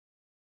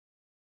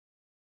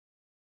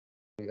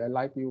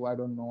like you, I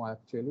don't know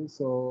actually.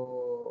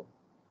 So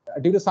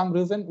due to some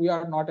reason, we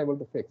are not able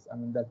to fix. I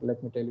mean, that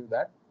let me tell you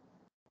that.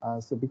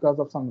 So because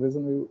of some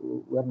reason,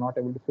 we are not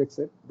able to fix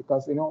it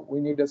because we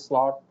need a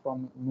slot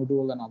from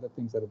Moodle and other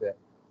things are there.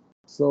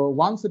 So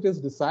once it is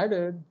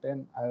decided,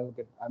 then I'll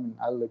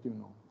let you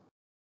know.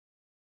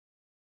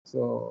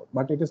 So,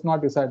 but it is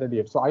not decided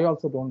yet. So I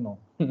also don't know.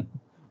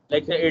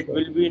 Like Okay, it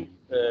will be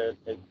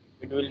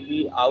it will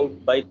be out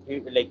by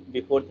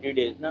before 3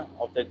 days now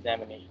of the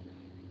examination.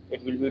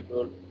 It will be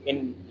told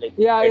in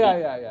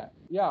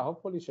yeah.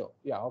 Hopefully, sure.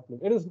 Yeah, hopefully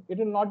it is. It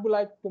will not be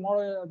like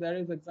tomorrow. There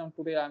is exam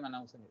today. I'm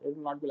announcing it. It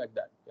will not be like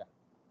that. Yeah,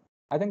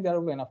 I think there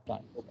will be enough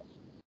time. Okay.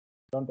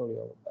 Don't worry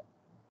about that.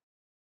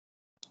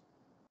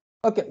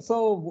 Okay, so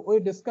we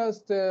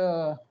discussed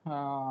a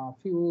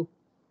few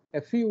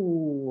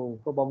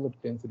probability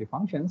density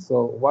functions.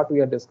 So what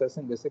we are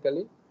discussing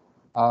basically,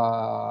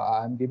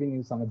 I'm giving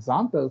you some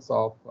examples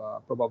of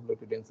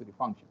probability density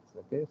functions.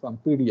 Okay, some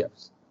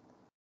PDFs,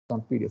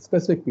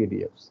 specific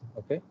PDFs.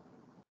 Okay,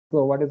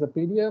 so what is a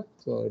PDF?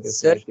 So it is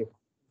Sir, like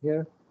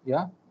here,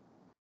 yeah.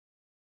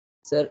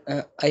 sir,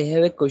 I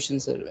have a question,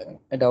 sir.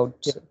 A doubt,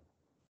 sir.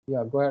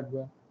 Yeah, go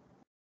ahead.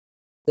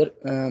 Sir,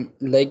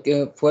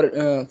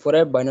 for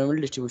a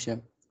binomial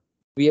distribution,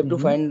 we have to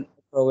find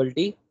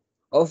probability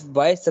of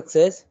Y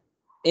success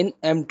in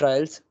M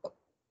trials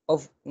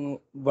of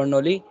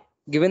Bernoulli,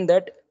 given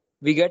that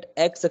we get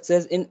X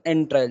success in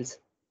N trials.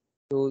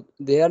 So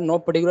there are no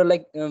particular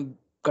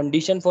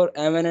condition for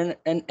M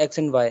and X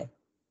and Y.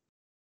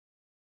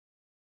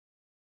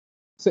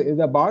 So in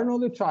the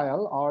Bernoulli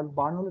trial or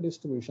Bernoulli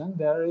distribution,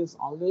 there is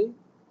only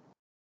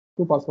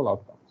two possible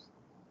outcomes.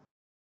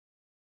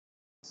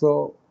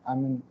 So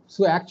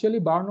so actually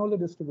Bernoulli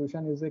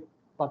distribution is a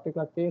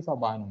particular case of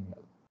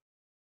binomial.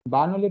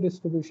 Bernoulli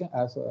distribution,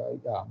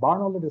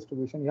 Bernoulli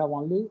distribution, you have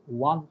only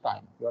one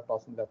time you are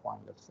tossing the coin,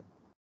 let's say.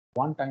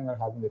 One time you are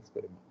having the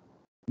experiment.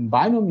 In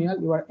binomial,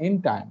 you are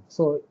n times.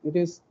 So it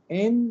is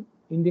n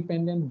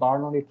independent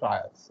Bernoulli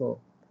trials. So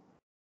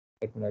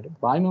let me write it.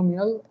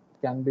 Binomial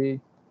can be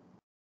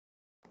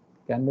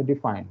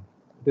defined.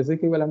 It is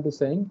equivalent to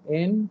saying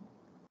n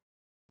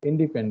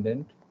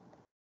independent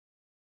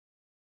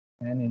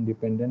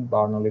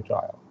Bernoulli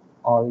trial,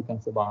 or you can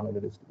say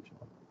Bernoulli distribution,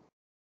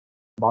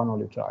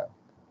 Bernoulli trial.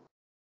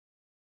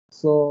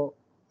 So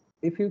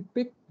if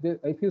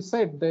you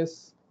set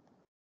this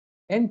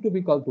n to be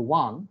equal to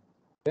 1,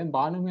 then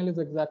binomial is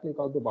exactly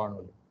equal to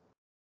Bernoulli.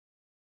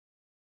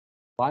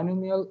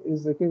 Binomial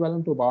is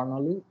equivalent to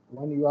Bernoulli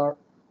when you are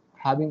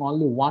having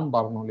only one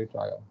Bernoulli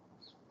trial.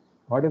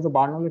 What is a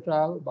Bernoulli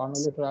trial?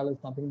 Bernoulli trial is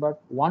nothing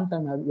but one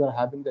time you are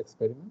having the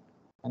experiment,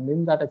 and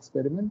in that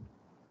experiment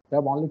you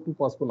have only two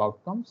possible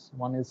outcomes.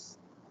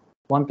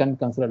 One can be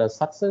considered as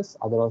success,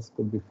 others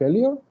could be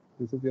failure.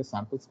 This is your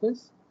sample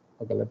space.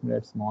 Okay, let me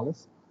write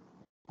smallest.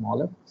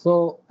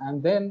 So,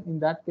 and then in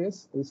that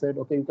case, we said,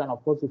 okay, you can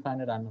of course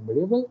define a random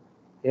variable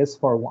S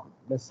for 1.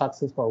 Let's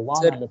success for 1,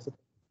 Sir, and let's say,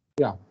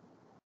 yeah.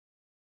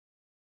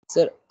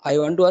 Sir, I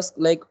want to ask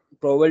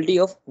probability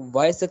of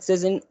Y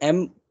success in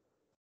M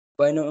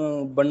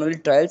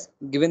Bernoulli trials,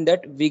 given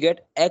that we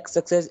get X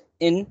success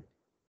in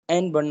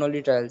N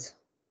Bernoulli trials.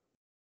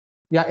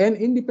 Yeah, n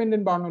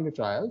independent Bernoulli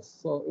trials.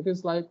 So it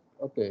is like,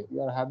 okay,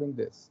 you are having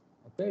this.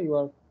 Okay, you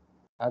are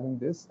having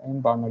this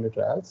n Bernoulli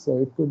trials. So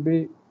it could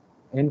be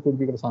n could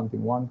be equal to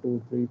something 1,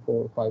 2, 3,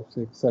 4, 5,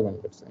 6, 7.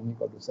 Let's say n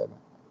equal to 7.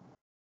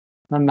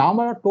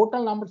 Now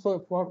total number. So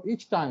for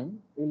each time,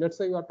 let's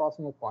say you are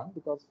tossing a coin,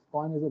 because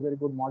coin is a very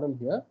good model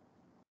here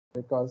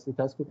because it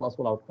has two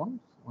possible outcomes.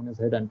 One is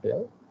head and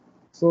tail.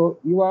 So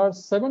you are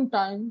 7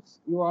 times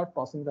you are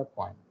tossing the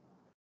coin.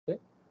 Okay.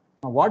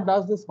 Now what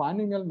does this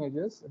binomial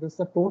measures? It is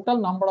the total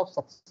number of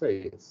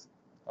successes,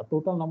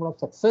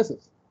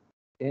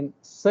 in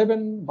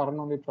 7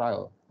 Bernoulli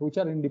trial, which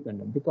are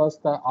independent, because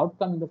the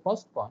outcome in the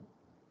first coin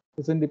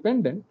is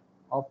independent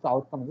of the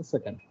outcome in the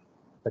second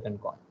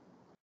coin.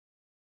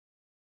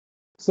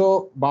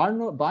 So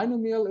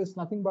binomial is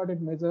nothing but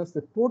it measures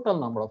the total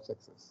number of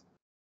successes.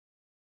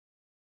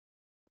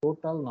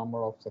 Total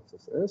number of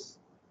successes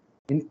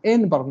in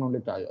n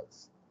Bernoulli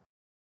trials.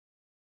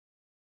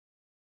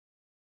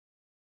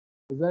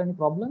 Is there any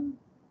problem?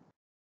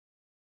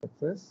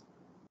 Success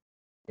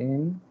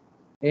in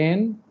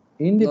n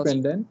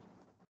independent.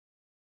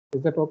 No,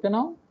 is that okay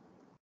now?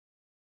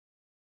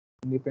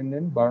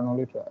 Independent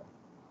Bernoulli trial.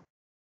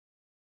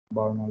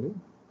 Bernoulli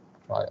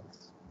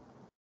trials.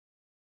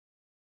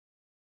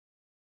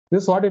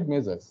 This is what it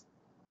measures.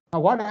 Now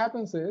what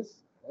happens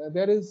is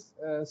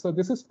so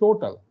this is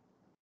total,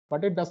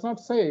 but it does not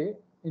say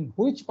in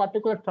which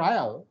particular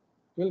trial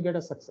you will get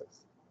a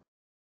success.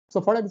 So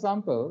for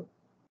example,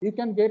 you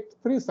can get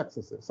 3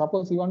 successes.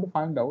 Suppose you want to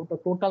find out the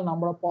total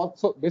number of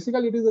paths. So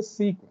basically it is a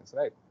sequence,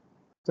 right?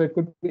 So it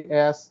could be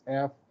S,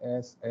 F,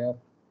 S, F,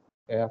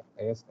 F,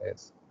 S,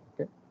 S,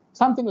 okay?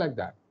 Something like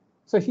that.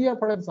 So here,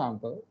 for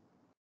example,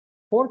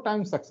 4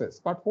 times success,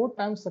 but 4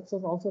 times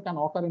success also can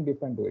occur in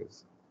different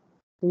ways.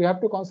 So we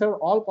have to consider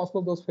all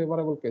possible those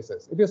favorable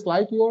cases. It is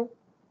like your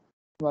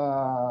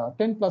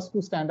 10 plus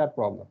 2 standard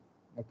problem,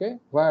 okay,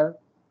 where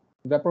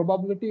The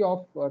probability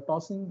of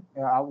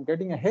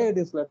getting ahead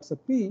is, let's say,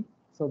 P.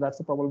 So that's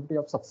the probability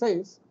of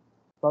success.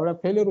 Probability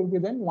of failure will be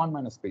then 1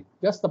 minus P,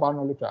 just the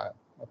Bernoulli trial,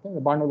 okay, the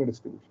Bernoulli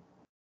distribution.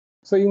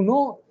 So you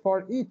know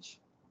for each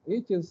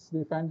is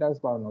defined as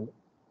Bernoulli.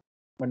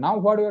 But now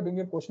what you are doing,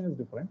 your question is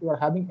different. You are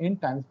having n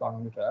times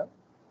Bernoulli trial.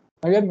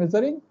 Now you are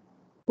measuring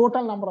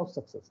total number of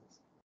successes.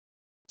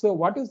 So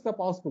what is the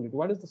possibility?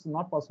 What is this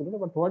not possibility,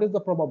 but what is the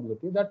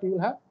probability that you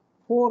will have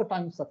 4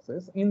 times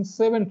success in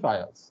 7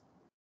 trials?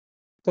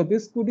 So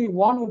this could be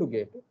one way to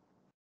get it.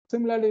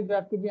 Similarly,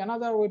 that could be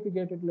another way to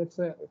get it. Let's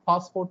say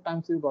first 4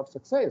 times you got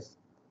success,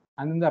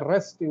 and then the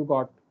rest you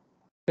got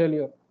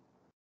failure.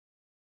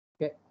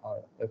 Okay,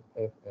 or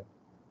F.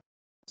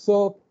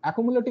 So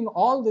accumulating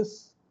all the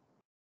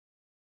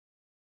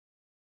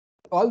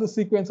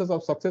sequences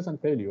of success and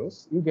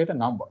failures, you get a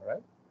number,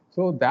 right?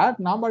 So that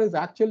number is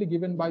actually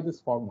given by this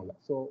formula.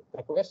 So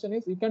the question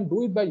is, you can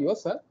do it by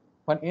yourself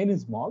when n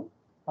is small,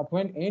 but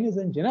when n is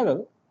in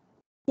general,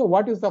 so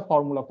what is the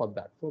formula for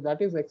that? So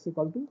that is x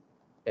equal to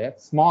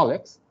x, small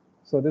x.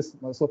 So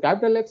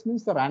capital X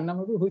means the random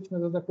number which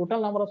measures the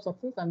total number of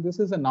success, and this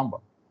is a number.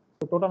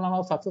 So total number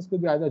of success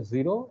could be either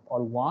 0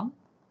 or 1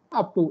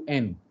 up to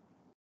n.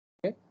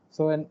 Okay,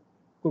 so n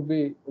could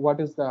be what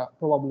is the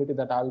probability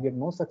that I will get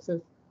no success,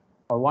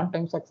 or 1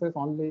 time success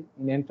only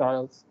in n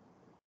trials,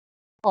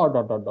 or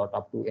dot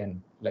up to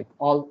n, like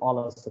all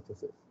our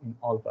successes in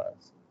all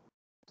trials.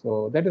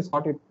 So that is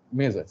what it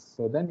measures.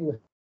 So then you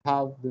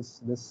have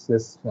this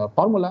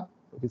formula,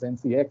 which is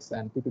NCX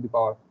and p to the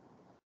power.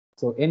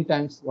 So n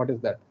times, what is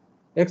that?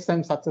 X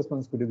times success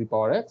points p to the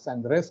power x,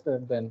 and the rest are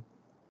then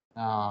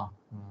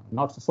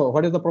not. So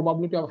what is the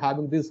probability of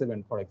having this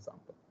event, for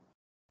example?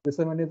 This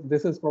event is,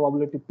 this is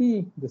probability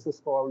p, this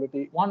is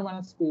probability 1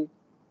 minus p,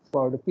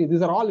 probability p.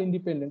 These are all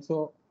independent.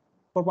 So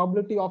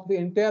probability of the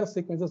entire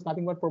sequence is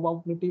nothing but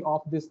probability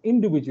of this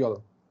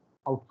individual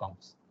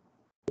outcomes,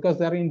 because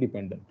they are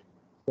independent.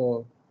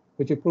 So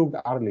which we proved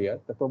earlier,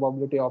 the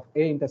probability of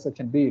A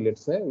intersection B,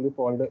 let's say, will be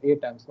probability A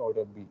times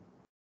probability of B.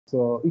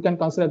 So you can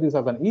consider this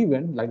as an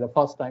event, like the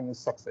first time is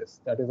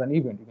success. That is an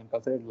event. You can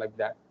consider it like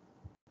that.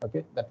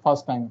 Okay, that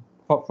first time,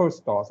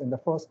 first toss in the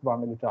first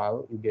Bernoulli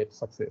trial, you get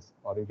success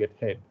or you get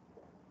head.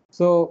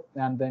 So,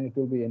 and then it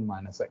will be n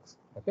minus x.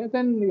 Okay,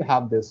 then you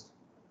have this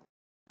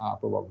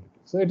probability.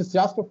 So it is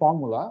just a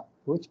formula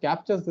which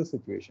captures the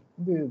situation.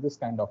 This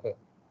kind of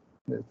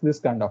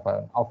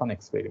an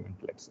experiment,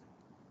 let's say.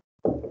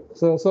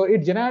 So it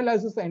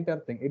generalizes the entire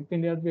thing. It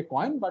can be a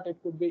coin, but it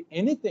could be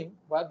anything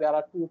where there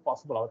are 2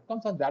 possible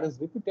outcomes, and that is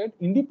repeated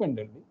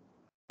independently.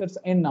 That's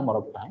n number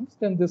of times.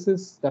 Then this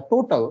is the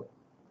total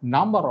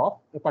number of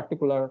a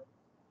particular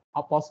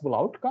possible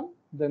outcome.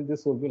 Then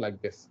this will be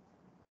like this.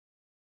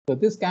 So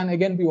this can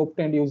again be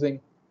obtained using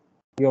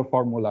your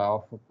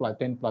formula of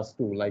 10 plus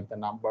 2, like the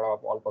number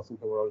of all possible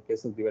favorable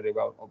cases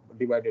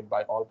divided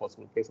by all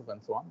possible cases,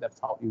 and so on. That's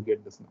how you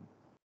get this number.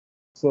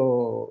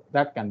 So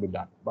that can be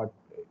done, but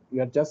we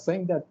are just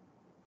saying that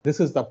this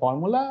is the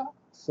formula.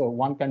 So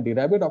one can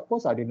derive it. Of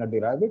course, I did not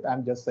derive it.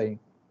 I'm just saying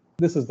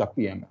this is the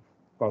PMF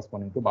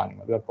corresponding to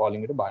binomial. We are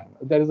calling it a binomial.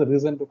 There is a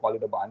reason to call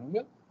it a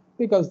binomial,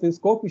 because these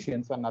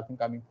coefficients are nothing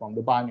coming from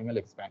the binomial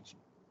expansion.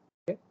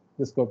 Okay,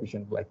 this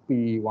coefficient like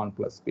P1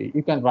 plus P.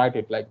 You can write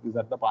it like these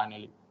are the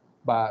binary,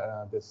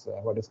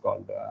 what is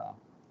called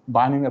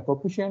binomial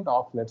coefficient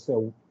of, let's say,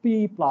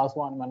 P plus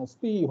 1 minus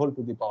P whole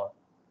to the power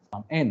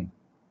some n.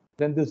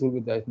 Then this will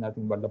be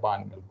nothing but the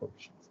binomial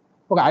coefficients.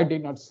 Okay, I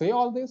did not say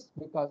all this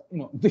because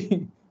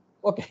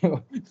okay,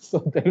 so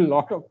there is a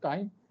lot of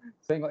time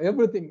saying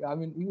everything. I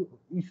mean,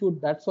 you should.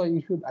 That's why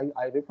you should.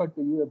 I referred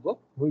to you a book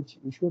which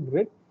you should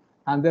read,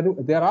 and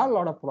there are a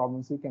lot of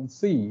problems you can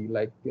see.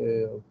 Like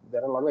there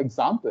are a lot of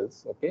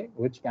examples, okay,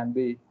 which can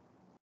be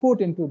put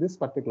into this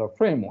particular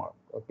framework.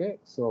 Okay,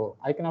 so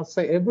I cannot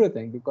say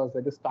everything because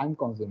it is time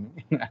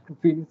consuming. I have to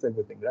finish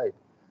everything, right?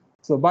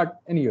 So, but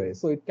anyway,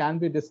 so it can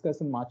be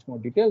discussed in much more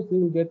detail. We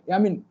will get, I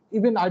mean,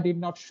 even I did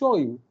not show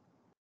you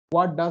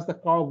what does the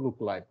curve look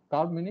like.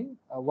 Curve meaning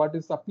what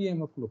is the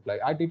PMF look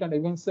like. I did not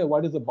even say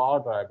what is the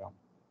bar diagram.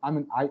 I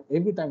mean,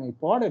 every time I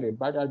plotted it,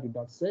 but I did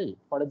not say it.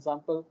 For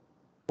example,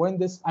 when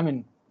this, I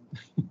mean,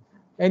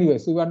 anyway,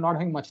 so we are not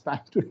having much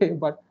time today,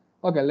 but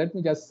okay, let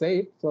me just say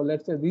it. So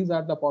let's say these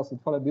are the possible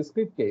for a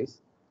discrete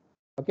case.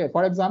 Okay,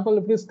 for example,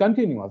 if it is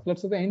continuous,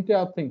 let's say the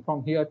entire thing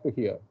from here to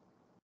here.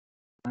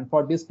 And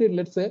for discrete,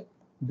 let's say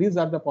these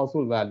are the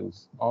possible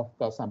values of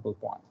the sample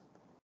point.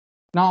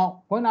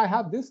 Now, when I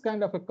have this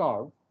kind of a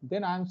curve,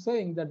 then I'm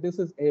saying that this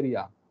is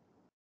area.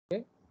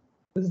 Okay,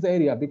 this is the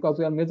area because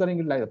we are measuring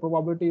it like the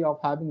probability of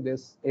having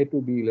this A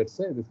to B. Let's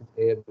say this is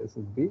A, this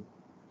is B,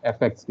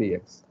 fx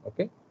dx.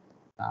 Okay,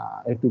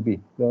 A to B.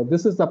 So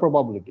this is the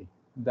probability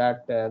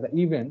that the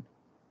event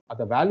or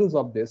the values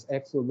of this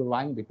x will be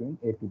lying between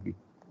A to B.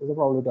 This is the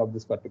probability of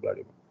this particular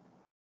event.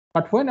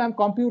 But when I'm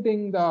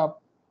computing the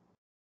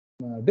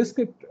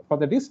discrete, for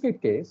the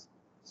discrete case,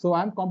 so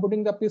I'm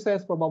computing the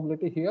precise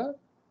probability here,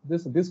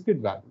 this discrete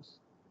values.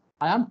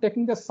 I am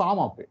taking the sum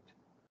of it.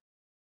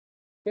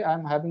 Okay,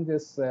 I'm having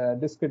this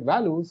discrete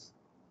values.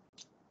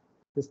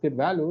 discrete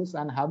values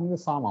and having the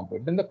sum of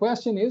it. Then the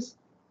question is,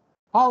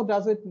 how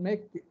does it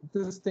make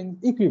this thing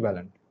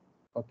equivalent?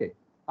 Okay,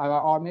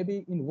 or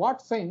maybe in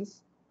what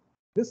sense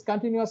this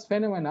continuous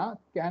phenomena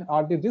can,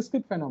 or the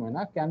discrete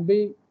phenomena can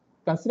be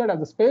considered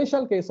as a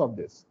special case of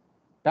this.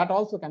 That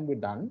also can be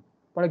done.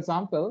 For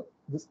example,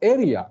 this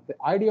area, the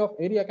idea of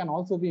area can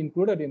also be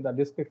included in the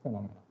discrete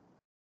phenomena.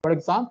 For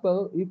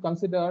example, you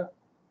consider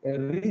a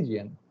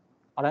region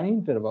or an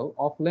interval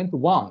of length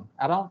 1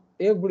 around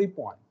every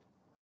point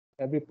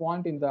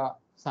in the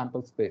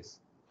sample space,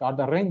 or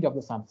the range of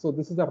the sample. So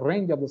this is the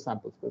range of the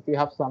sample space. We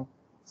have some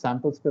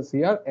sample space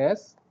here,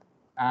 S,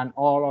 and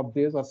all of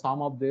these or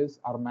some of these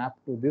are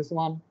mapped to this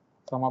one.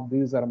 Some of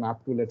these are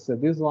mapped to, let's say,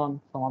 this one.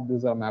 Some of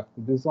these are mapped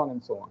to this one,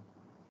 and so on.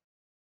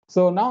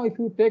 So now if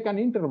you take an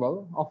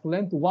interval of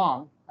length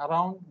 1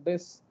 around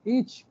this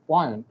each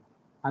point,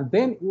 and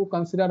then you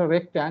consider a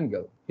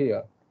rectangle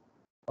here,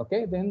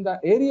 okay, then the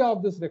area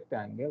of this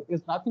rectangle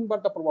is nothing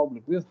but the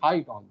probability, this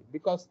height only,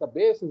 because the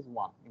base is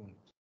 1 unit.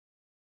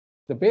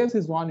 The base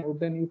is 1 unit,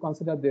 then you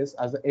consider this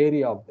as the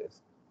area of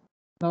this.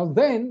 Now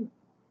then,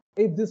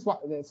 if this,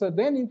 so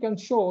then you can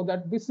show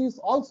that this is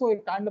also a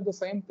kind of the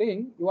same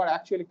thing. You are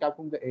actually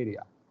calculating the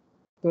area.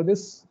 So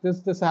this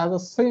has a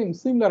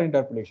similar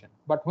interpretation.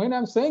 But when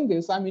I'm saying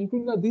this, I'm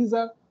including that these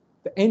are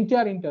the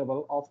entire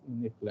interval of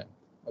unit length.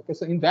 Okay,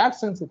 so in that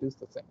sense, it is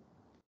the same.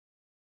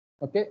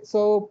 Okay,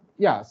 so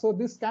yeah, so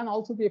this can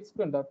also be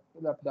explained.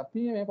 The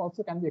PMF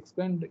also can be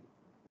explained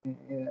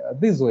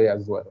this way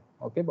as well.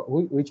 Okay, but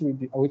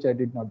which I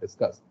did not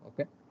discuss.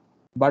 Okay,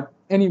 but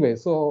anyway,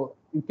 so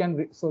you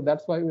can so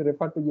that's why we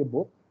refer to your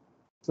book.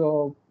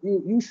 So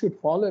you should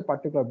follow a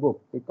particular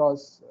book,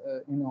 because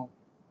you know,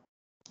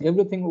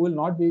 everything will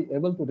not be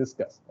able to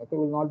discuss. Okay,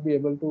 will not be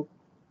able to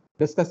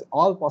discuss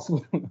all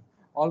possible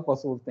all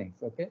possible things.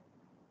 Okay,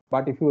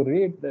 but if you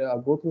read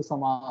go through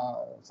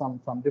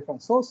some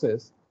different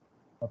sources,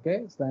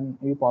 okay, so then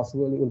you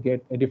possibly will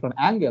get a different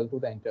angle to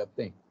the entire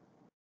thing.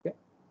 Okay,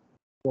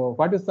 so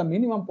what is the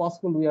minimum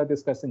possible we are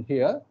discussing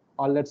here,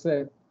 or let's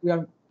say we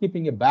are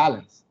keeping a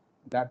balance,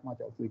 that much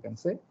also we can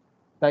say,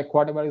 like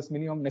whatever is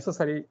minimum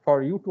necessary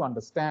for you to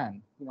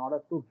understand in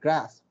order to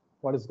grasp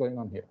what is going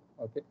on here.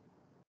 Okay,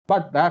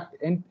 but that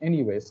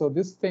anyway, so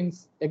these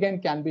things again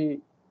can be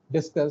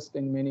discussed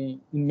in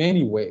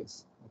many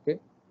ways. Okay,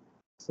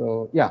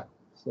 so yeah,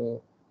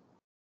 so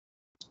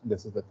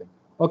this is the thing.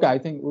 Okay, I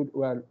think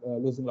we are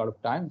losing a lot of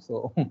time.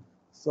 So,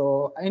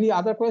 so any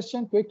other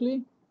question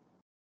quickly?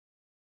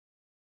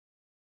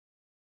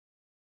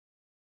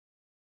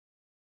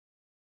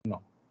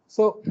 No.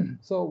 So,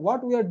 so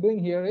what we are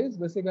doing here is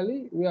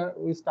basically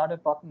we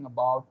started talking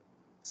about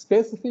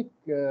specific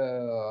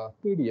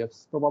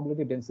PDFs,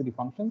 probability density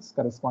functions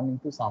corresponding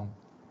to some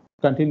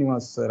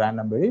continuous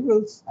random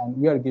variables, and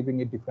we are giving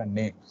it different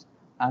names.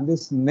 And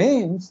these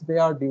names, they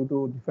are due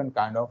to different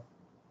kind of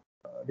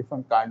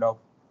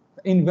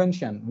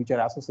invention which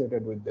are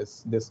associated with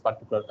this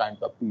particular kind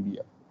of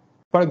PDF.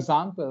 For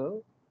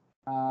example,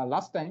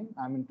 last time,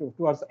 I mean,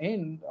 towards the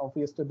end of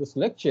yesterday's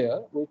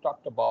lecture, we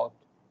talked about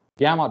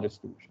gamma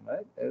distribution,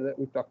 right?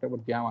 We talked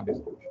about gamma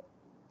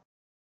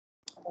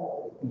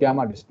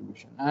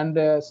distribution.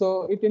 And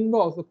so it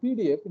involves, the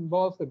PDF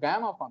involves the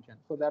gamma function.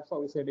 So that's why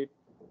we said it,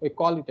 we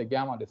call it a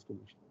gamma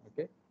distribution,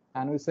 okay?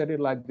 And we said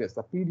it like this,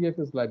 the PDF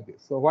is like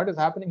this. So what is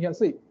happening here?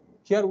 See,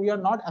 here we are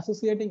not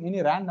associating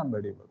any random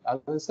variable. As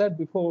I said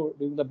before,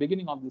 during the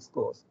beginning of this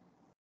course,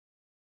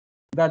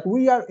 that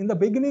we are, in the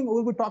beginning,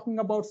 we'll be talking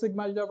about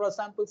sigma algebra,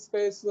 sample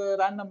space,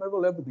 random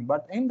variable, everything.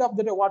 But end of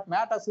the day, what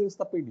matters is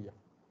the PDF.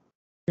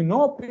 You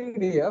know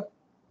PDF,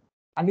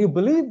 and you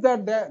believe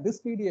that this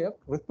PDF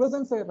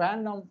represents a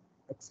random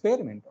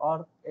experiment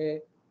or a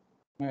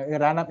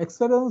random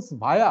experience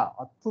via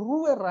or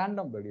through a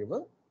random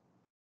variable,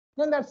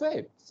 then that's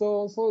it.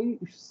 So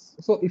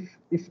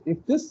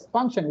if this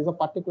function is a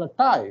particular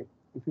type,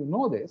 if you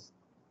know this,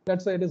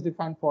 let's say it is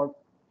defined for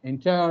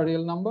entire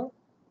real number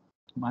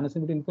minus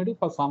infinity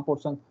for some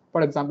portion.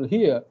 For example,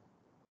 here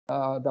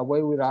the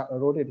way we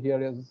wrote it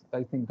here is,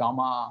 I think,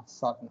 gamma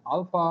certain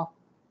alpha,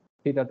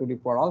 theta to the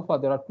power alpha.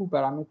 There are two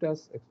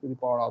parameters, x to the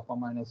power alpha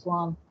minus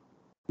 1,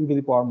 e to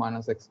the power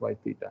minus x by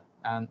theta,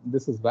 and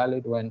this is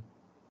valid when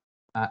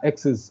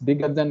x is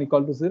bigger than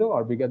equal to 0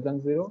 or bigger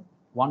than 0.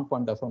 1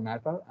 point doesn't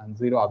matter, and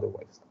 0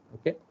 otherwise.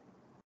 Okay,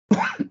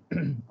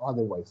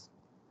 otherwise.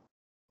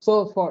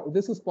 So for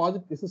this is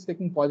positive, this is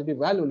taking positive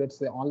value. Let's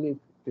say only if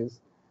it is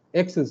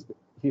x is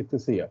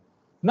here.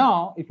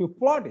 Now, if you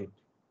plot it,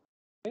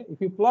 okay,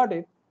 if you plot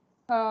it,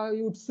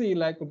 you would see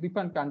like a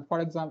different kind. For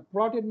example,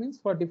 plot it means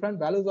for different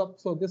values of.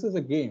 So this is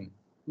a game.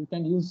 You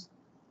can use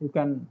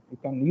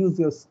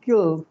your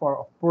skill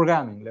for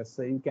programming. Let's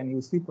say you can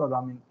use C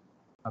programming.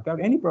 Okay,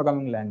 any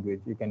programming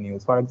language you can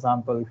use. For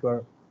example, if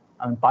you're,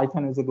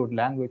 Python is a good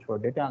language for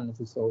data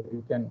analysis, so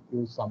you can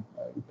use some,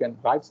 you can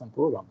write some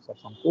programs or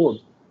some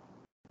code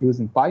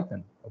using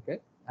Python, okay?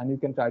 And you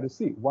can try to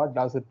see what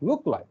does it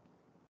look like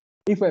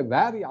if I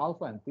vary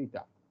alpha and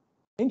theta.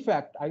 In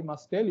fact, I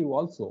must tell you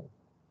also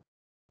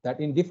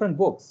that in different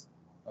books,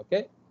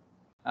 okay,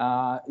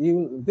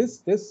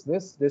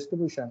 this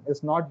distribution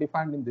is not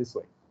defined in this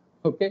way.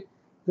 Okay,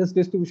 this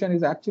distribution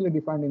is actually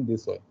defined in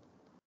this way.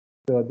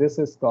 So this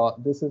is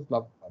what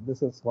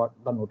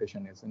the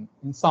notation is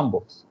in some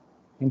books.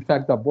 In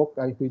fact, the book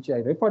which I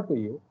refer to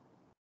you,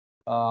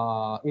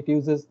 it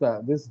uses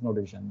this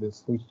notation,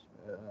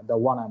 the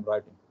one I'm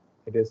writing.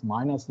 It is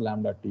minus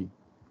lambda t.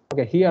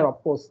 Okay, here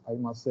of course I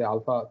must say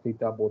alpha,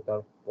 theta both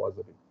are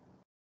positive.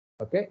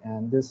 Okay,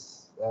 and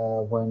this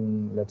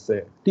when let's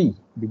say t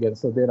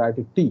begins, so they write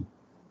it t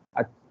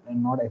at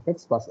not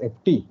fx plus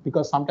ft,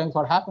 because sometimes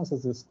what happens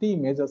is this t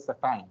measures the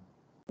time.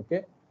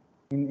 Okay,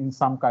 in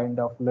some kind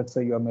of, let's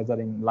say you are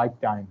measuring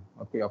lifetime,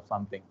 okay, of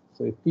something.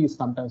 So if t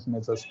sometimes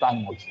measures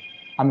time also.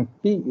 I mean,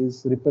 t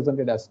is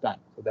represented as time.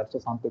 So that's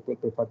why some people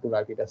prefer to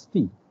write it as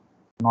t,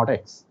 not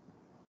x,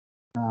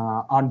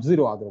 or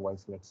 0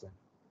 otherwise, let's say.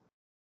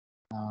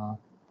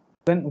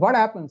 Then what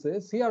happens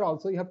is here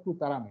also you have two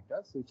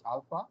parameters, which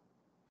alpha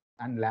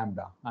and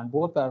lambda, and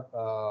both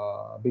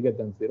are bigger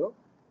than 0.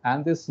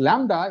 And this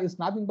lambda is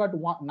nothing but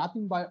 1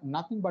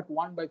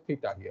 by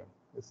theta here.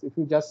 If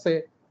you just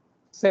say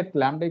set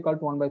lambda equal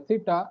to 1 by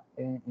theta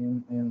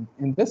in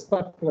this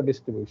particular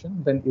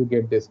distribution, then you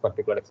get this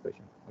particular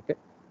expression. Okay,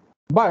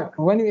 but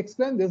when you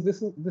explain this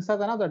has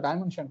another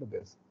dimension to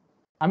this.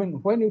 I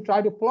mean, when you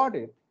try to plot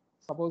it,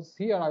 suppose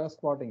here I was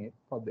plotting it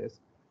for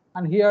this,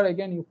 and here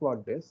again you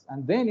plot this,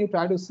 and then you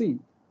try to see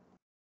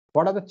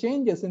what are the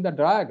changes in the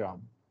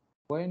diagram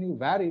when you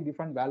vary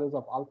different values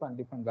of alpha and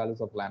different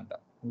values of lambda.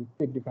 You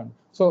pick different.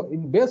 So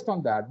based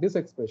on that, this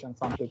expression,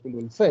 some people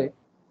will say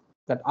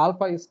that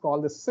alpha is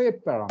called the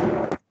shape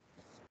parameter,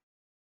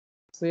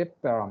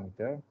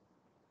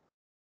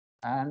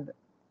 and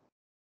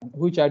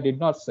which I did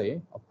not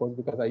say, of course,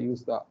 because I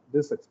used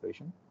this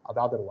expression or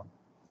the other one.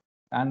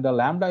 And the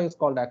lambda is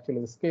called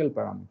actually the scale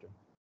parameter.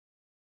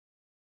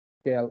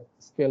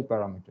 Scale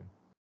parameter.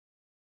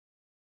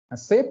 A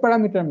shape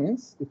parameter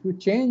means if you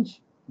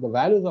change the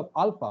values of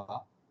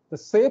alpha, the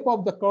shape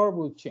of the curve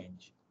will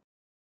change.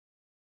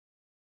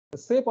 The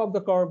shape of the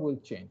curve will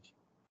change.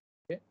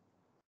 Okay,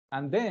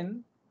 and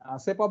then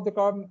shape of the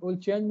curve will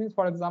change means,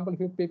 for example, if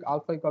you pick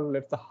alpha equal to,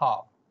 let's say,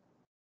 half.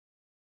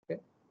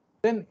 Okay,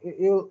 then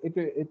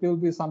it will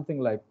be something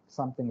like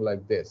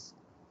this.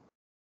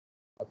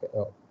 Okay,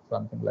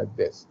 something like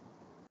this.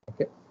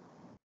 Okay,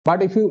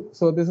 but if you,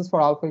 so this is for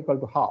alpha equal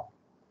to half.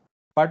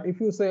 But if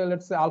you say,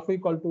 let's say alpha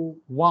equal to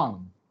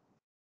 1,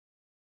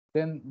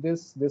 then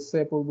this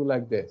shape will be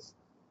like this.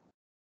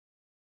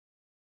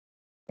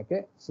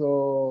 Okay,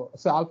 so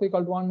alpha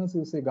equal to 1 means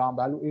you see gamma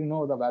value, you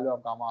know the value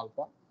of gamma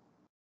alpha.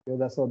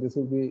 Okay, so this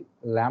will be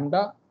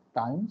lambda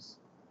times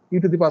e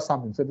to the power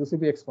something. So this will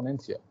be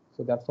exponential.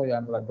 So that's why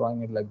I'm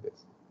drawing it like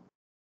this.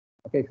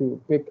 Okay, if you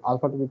pick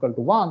alpha to be equal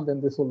to 1, then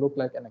this will look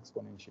like an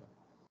exponential.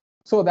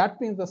 So that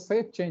means the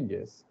shape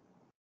changes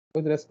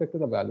with respect to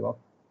the value of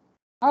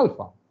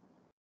alpha.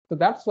 So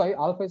that's why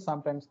alpha is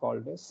sometimes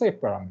called a shape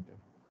parameter.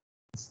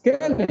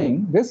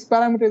 Scaling, this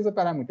parameter is a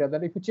parameter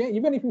that if you change,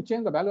 even if you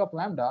change the value of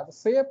lambda, the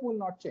shape will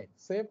not change.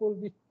 Shape will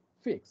be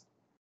fixed,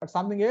 but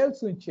something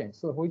else will change.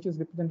 So which is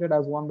represented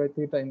as 1 by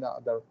theta in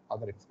the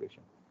other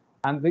expression.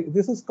 And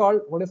this is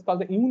called what is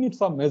called the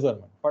units of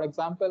measurement. For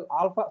example,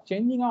 alpha,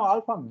 changing our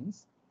alpha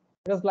means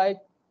it is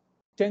like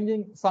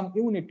changing some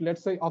unit,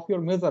 let's say, of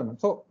your measurement.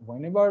 So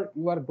whenever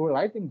you are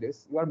writing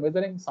this, you are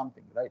measuring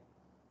something, right?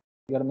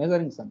 You are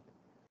measuring something.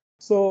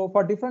 So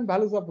for different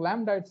values of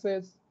lambda, it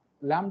says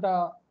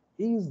lambda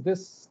is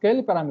this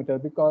scale parameter,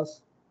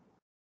 because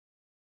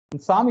in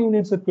some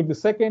units it could be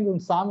seconds, in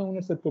some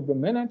units it could be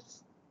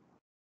minutes.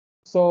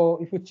 So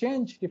if you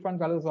change different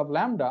values of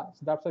lambda,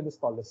 so that's why it is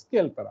called a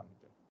scale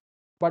parameter.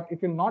 But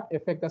it will not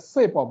affect the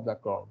shape of the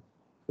curve.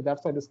 So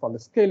that's why it is called a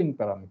scaling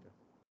parameter.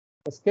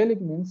 The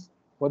scaling means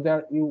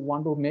whether you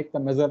want to make the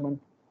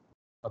measurement,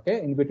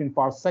 okay, in between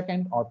per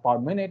second or per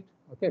minute.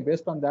 Okay,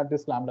 based on that,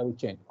 this lambda will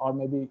change. Or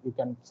maybe you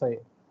can say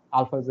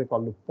alpha is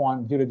equal to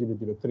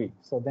 0.0003.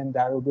 So then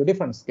there will be a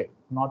different scale,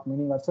 not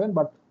minute or second,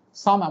 but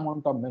some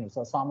amount of minutes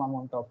or some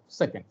amount of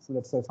seconds. So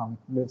let's say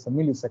let's say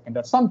millisecond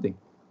or something,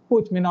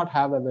 which may not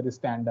have a very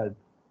standard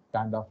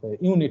kind of a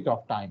unit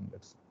of time.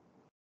 Let's say.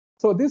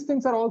 So these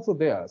things are also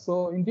there.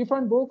 So in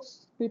different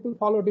books, people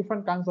follow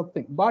different kinds of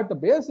things. But the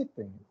basic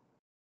thing is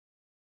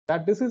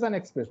that this is an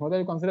expression, whether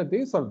you consider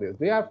this or this,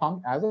 they are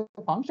as a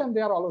function,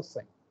 they are always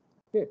same.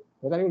 Okay,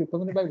 whether you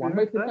represent it by 1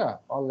 by theta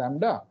or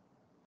lambda.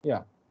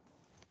 Yeah.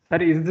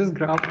 Sir, is this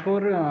graph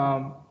for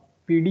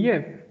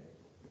PDF?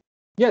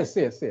 Yes.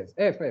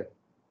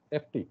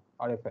 FT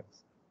or FX.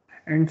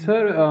 And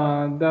sir,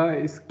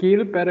 the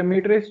scale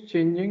parameter is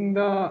changing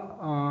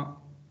the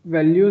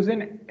values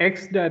in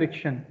x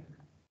direction.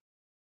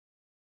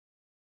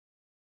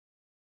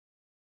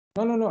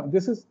 No.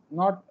 This is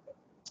not.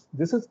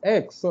 This is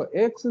x. So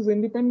x is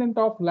independent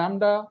of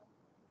lambda.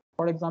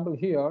 For example,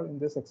 here in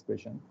this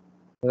expression,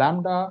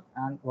 lambda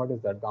and what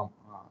is that?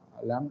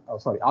 Lambda. Oh,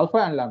 sorry, alpha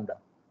and lambda.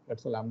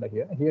 That's a lambda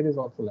here. Here is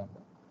also lambda.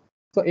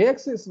 So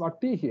x is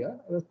what t here.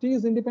 T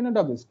is independent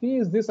of this. T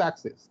is this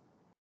axis.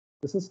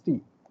 This is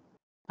t,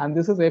 and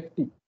this is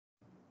ft.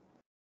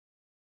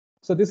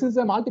 So this is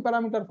a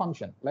multi-parameter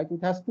function, like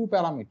it has two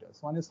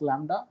parameters. One is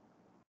lambda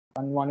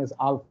and one is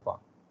alpha.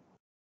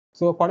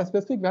 So for a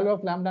specific value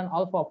of lambda and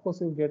alpha, of course,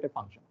 you get a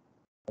function.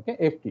 Okay,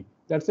 ft.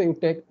 Let's say you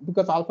take,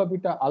 because alpha,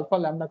 beta, alpha,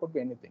 lambda could be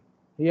anything.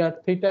 Here,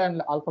 theta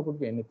and alpha could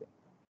be anything.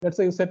 Let's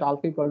say you set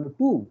alpha equal to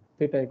 2,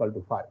 theta equal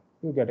to 5.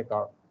 You get a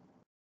curve.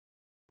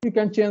 You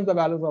can change the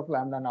values of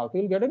lambda and alpha.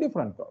 You'll get a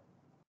different curve.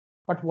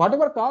 But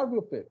whatever curve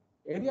you pick,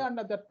 area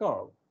under that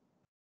curve,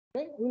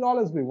 okay, will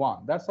always be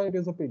 1. That's why it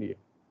is a PDF.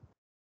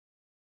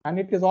 And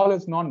it is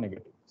always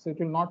non-negative. So it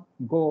will not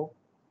go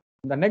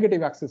in the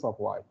negative axis of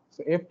y.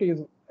 So ft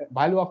is,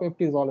 value of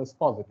ft is always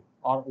positive,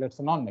 or let's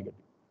say non-negative.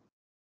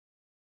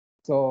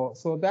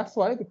 So that's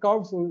why the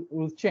curves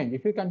will change.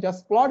 If you can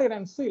just plot it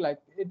and see, like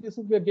this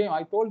would be a game.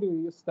 I told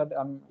you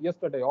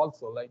yesterday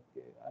also, like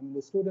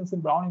the students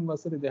in Brown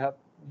University, they have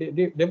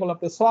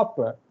developed a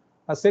software.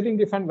 Setting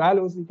different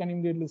values, you can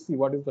immediately see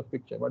what is the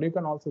picture. But you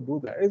can also do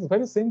that. It's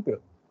very simple.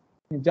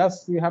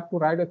 You have to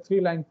write a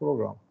 3-line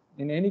program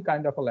in any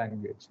kind of a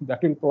language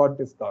that will plot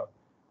this curve.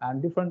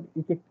 And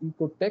you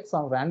could take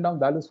some random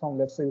values from,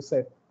 let's say you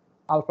said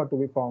alpha to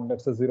be from,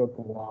 let's say 0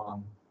 to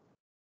 1,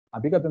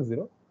 bigger than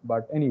 0.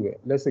 But anyway,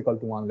 less equal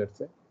to 1, let's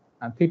say.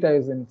 And theta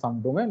is in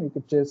some domain. You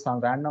could change some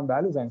random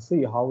values and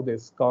see how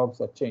these curves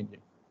are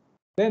changing.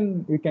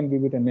 Then you can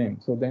give it a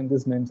name. So then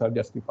these names are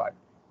justified.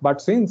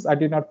 But since I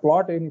did not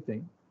plot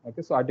anything,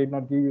 okay, so I did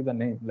not give you the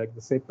name, like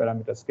the shape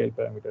parameter, scale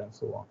parameter, and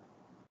so on.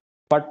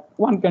 But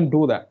one can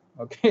do that,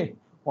 okay?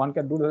 One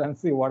can do that and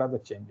see what are the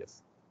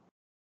changes.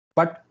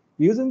 But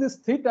using this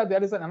theta,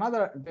 there is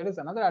another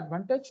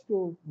advantage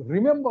to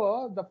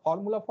remember the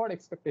formula for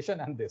expectation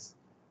and this.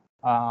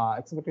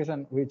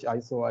 Expectation, which I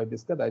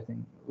discussed, I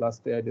think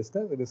last day I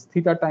discussed, it is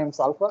theta times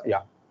alpha.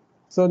 Yeah.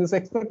 So this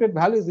expected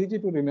value is easy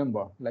to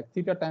remember, like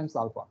theta times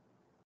alpha.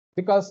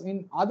 Because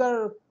in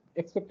other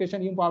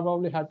expectation, you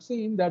probably have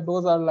seen that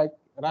those are like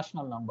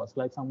rational numbers,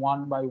 like some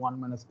 1 by 1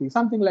 minus p,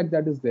 something like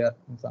that is there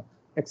in some,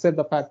 except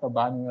the fact of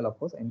binomial, of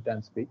course, n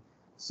times p.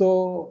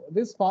 So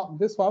this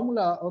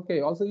formula, okay,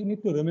 also you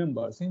need to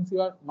remember, since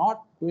you are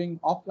not doing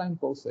offline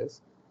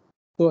courses,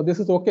 so this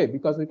is okay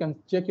because you can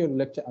check your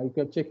lecture, you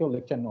can check your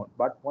lecture note.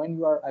 But when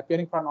you are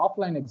appearing for an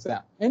offline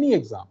exam, any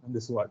exam in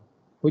this world,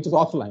 which is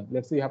offline,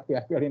 let's say you have to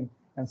appear in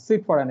and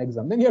sit for an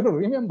exam, then you have to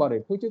remember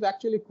it, which is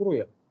actually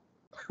cruel.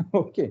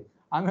 Okay,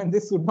 I mean,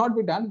 this should not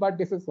be done, but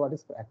this is what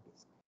is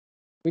practiced.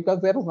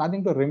 Because there is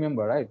nothing to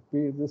remember, right?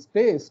 This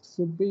test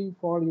should be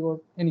for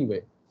your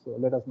anyway. So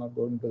let us not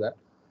go into that.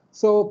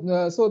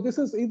 So, so this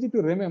is easy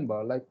to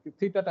remember, like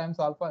theta times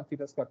alpha and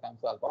theta squared times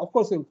alpha. Of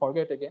course, you'll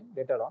forget again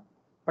later on.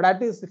 But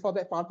at least for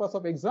the purpose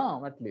of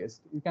exam, at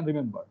least you can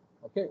remember,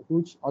 okay?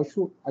 Which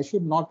I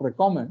should not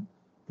recommend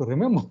to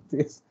remember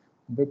this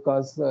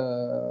because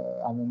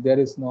I mean there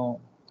is no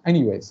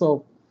anyway.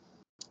 So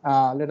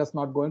let us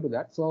not go into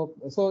that. So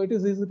it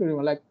is easy to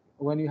remember. Like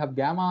when you have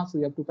gamma, so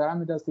you have two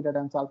parameters, theta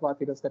times alpha,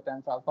 theta squared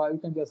times alpha. You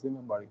can just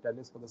remember it, at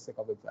least for the sake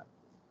of exam.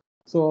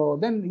 So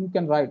then you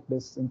can write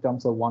this in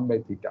terms of 1 by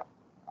theta.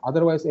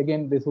 Otherwise,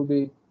 again, this will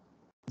be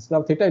instead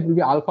of theta, it will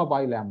be alpha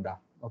by lambda.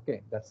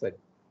 Okay, that's it.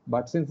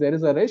 But since there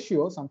is a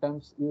ratio,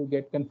 sometimes you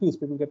get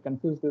confused. People get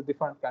confused with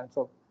different kinds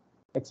of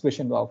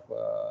expression of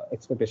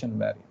expectation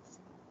variance.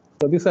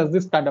 So this has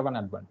this kind of an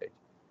advantage.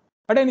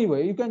 But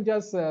anyway, you can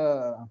just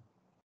plot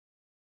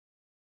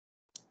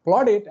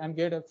it and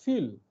get a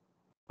feel.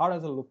 How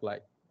does it look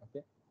like?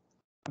 Okay.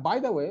 By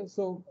the way,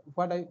 so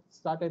what I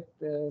started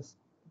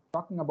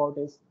talking about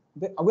is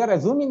we are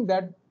assuming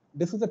that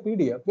this is a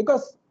PDF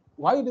because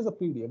why it is a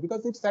PDF?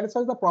 Because it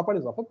satisfies the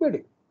properties of a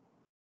PDF.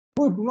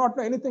 We do not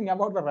know anything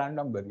about the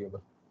random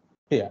variable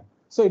here.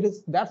 So it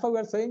is, that's why we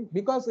are saying,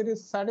 because it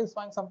is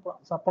satisfying some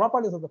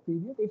properties of the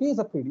PDF, it is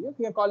a PDF.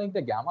 We are calling it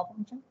a gamma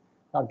function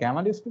or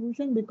gamma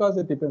distribution because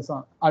it depends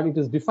on, or it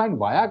is defined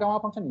via gamma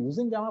function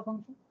using gamma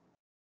function.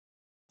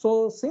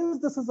 So since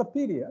this is a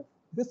PDF,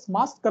 this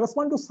must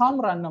correspond to some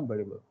random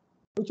variable,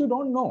 which you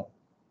don't know.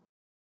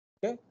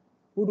 Okay,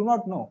 we do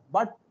not know.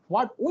 But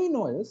what we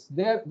know is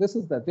there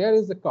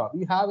is a curve.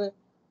 You have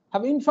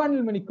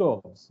infinitely many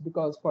curves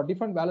because for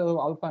different values of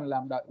alpha and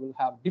lambda, you will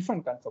have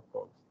different kinds of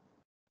curves.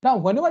 Now,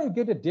 whenever you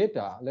get a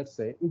data, let's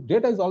say if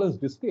data is always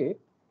discrete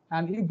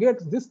and you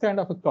get this kind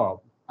of a curve,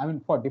 I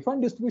mean, for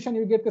different distribution,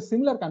 you get a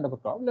similar kind of a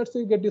curve. Let's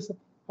say you get this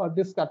for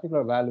this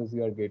particular values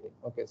you are getting.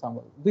 Okay,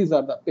 these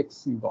are the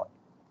picks you got.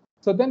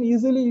 So then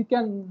easily you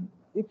can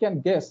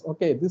guess,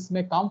 okay, this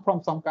may come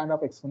from some kind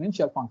of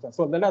exponential function.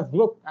 So let us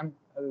look and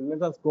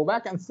let us go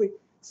back and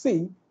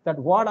see that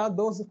what are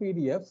those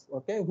PDFs,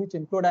 okay, which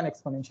include an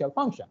exponential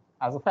function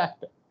as a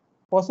factor.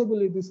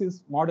 Possibly this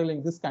is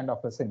modeling this kind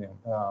of a scenario.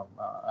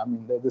 I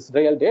mean, this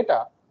real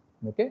data,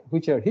 okay,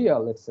 which are here,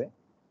 let's say,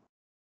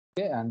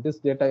 okay, and this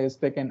data is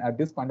taken at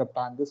this point of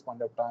time, this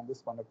point of time,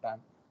 this point of time,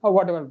 or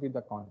whatever be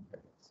the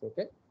context,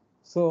 okay.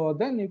 So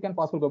then you can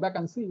possibly go back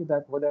and see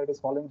that whether it is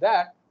following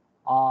that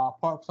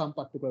for some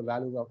particular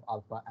values of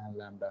alpha and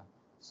lambda.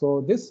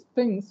 So these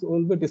things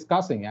we'll be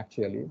discussing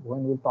actually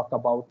when we'll talk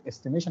about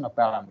estimation of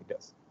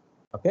parameters,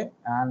 okay.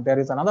 And there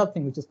is another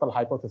thing which is called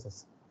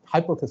hypothesis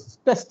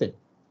testing.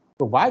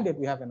 provided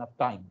we have enough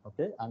time.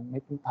 Okay, I'm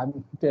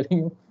telling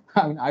you,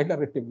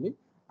 iteratively,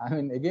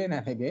 again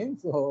and again,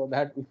 so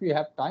that if we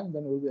have time,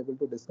 then we'll be able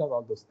to discuss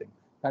all those things.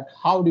 That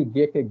how do you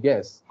get a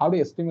guess? How do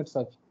you estimate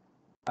such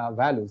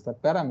values, the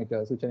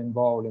parameters which are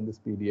involved in this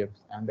PDFs?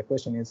 And the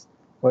question is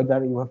whether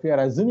if you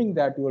are assuming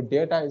that your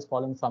data is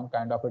following some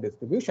kind of a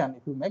distribution,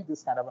 if you make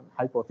this kind of a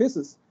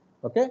hypothesis,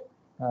 okay,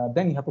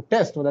 then you have to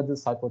test whether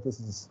this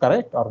hypothesis is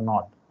correct or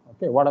not.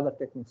 Okay, what are the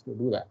techniques to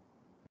do that?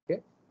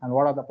 Okay, and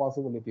what are the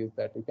possibilities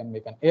that you can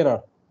make an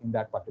error in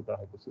that particular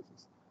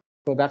hypothesis?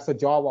 So that's the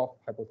job of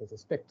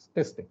hypothesis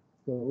testing.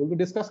 So we'll be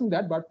discussing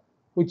that, but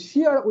which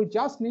here we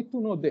just need to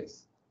know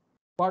this.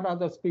 What are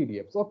those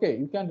PDFs? Okay,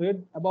 you can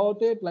read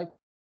about it, like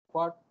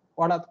what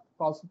are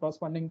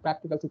corresponding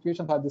practical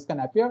situations how this can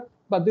appear,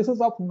 but this is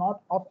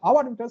not of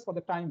our interest for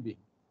the time being,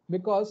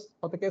 because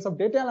for the case of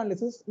data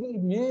analysis, we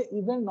may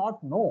even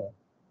not know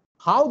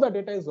how the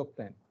data is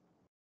obtained.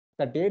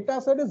 The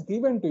data set is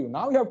given to you.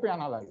 Now you have to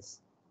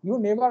analyze. You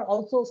never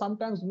also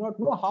sometimes do not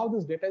know how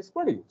this data is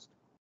produced.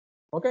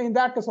 Okay, in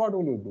that case, what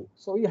will you do?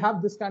 So you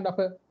have this kind of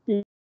a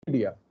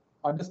PDF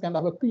or this kind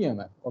of a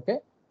PMF. Okay,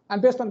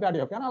 and based on that, you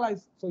have to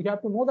analyze. So you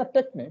have to know the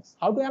techniques,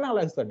 how to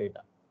analyze the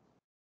data.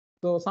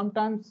 So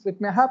sometimes it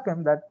may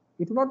happen that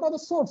it will not know the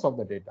source of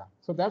the data.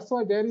 So that's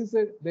why there is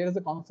a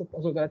concept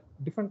also that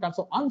different kinds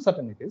of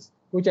uncertainties,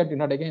 which I did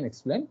not again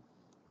explain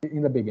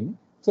in the beginning.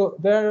 So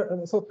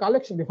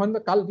collection, when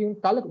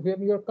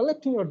you are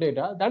collecting your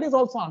data, that is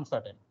also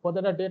uncertain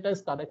whether the data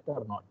is correct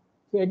or not.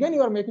 So again,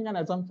 you are making an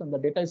assumption the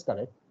data is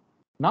correct.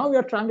 Now we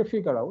are trying to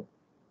figure out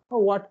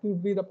what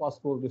could be the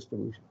possible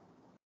distribution.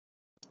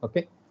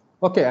 Okay,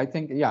 I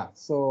think, yeah.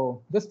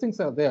 So these things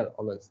are there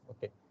always.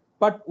 Okay,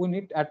 but we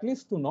need at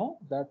least to know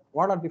that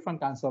what are different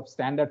kinds of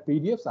standard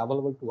PDFs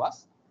available to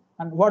us,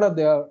 and what are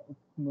their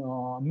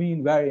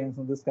mean variance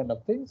and this kind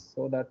of things,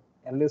 so that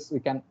at least we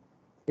can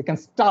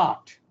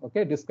start,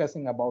 okay,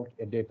 discussing about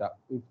a data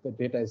if the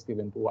data is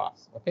given to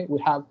us. Okay, we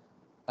have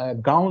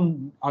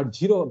ground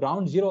zero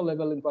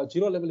level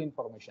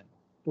information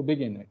to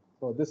begin with.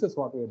 So this is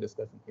what we are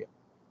discussing here.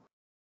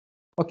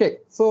 Okay,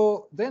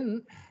 so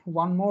then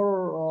one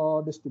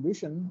more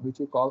distribution which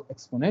we call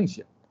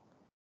exponential.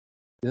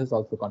 This is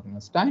also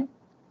continuous time.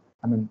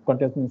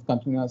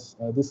 Continuous.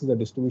 This is a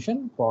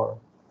distribution for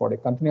a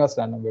continuous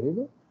random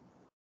variable.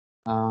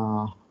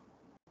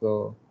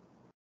 So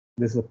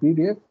this is a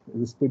PDF.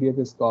 This PDF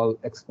is called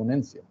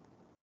exponential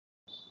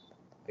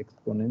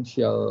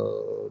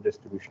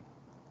distribution.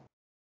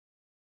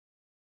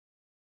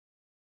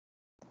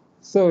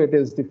 So it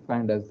is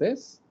defined as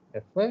this: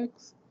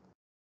 fx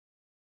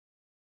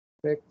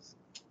is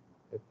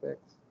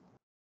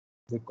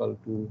equal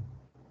to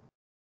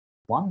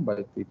 1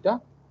 by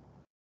theta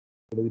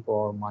to the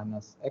power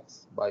minus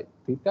x by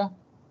theta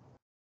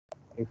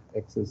if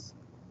x is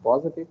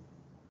positive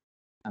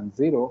and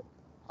 0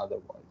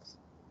 otherwise.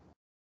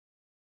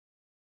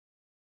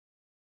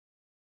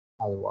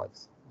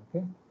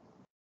 Okay,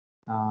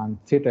 and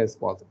theta is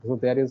positive, so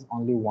there is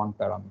only one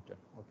parameter.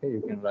 Okay,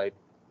 you can write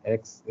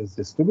x is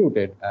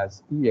distributed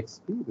as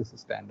exp. This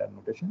is standard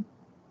notation.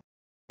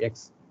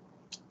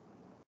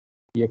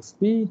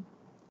 exp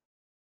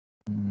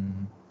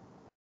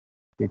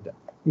theta.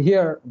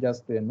 Here,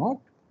 just a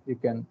note, you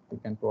can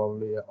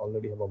probably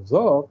already have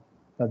observed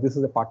that this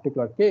is a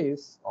particular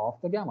case of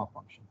the gamma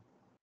function.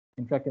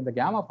 In fact, in the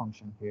gamma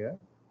function here,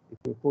 if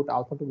you put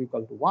alpha to be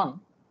equal to 1,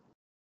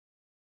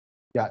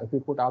 if you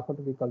put alpha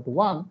to be equal to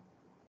 1,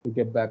 you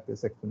get back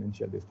this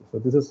exponential distribution. So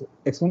this is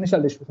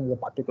exponential distribution is a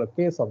particular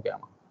case of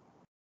gamma.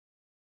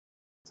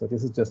 So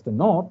this is just a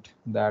note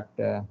that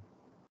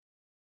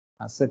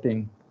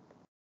setting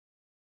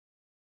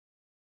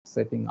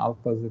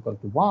alpha is equal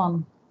to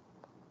 1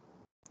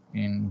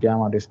 in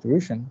gamma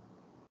distribution.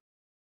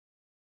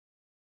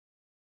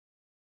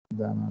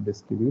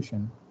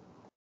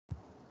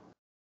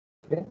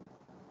 Okay,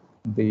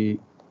 the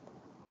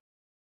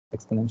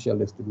exponential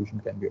distribution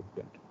can be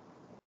obtained.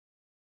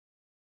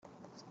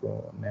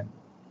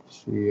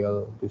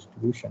 Exponential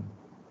distribution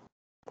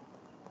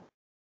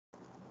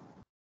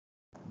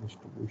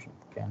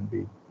can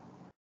be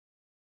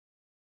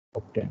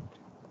obtained.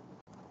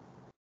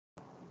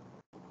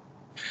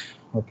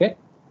 Okay,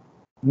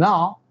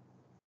 now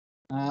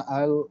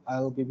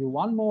I'll give you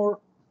one more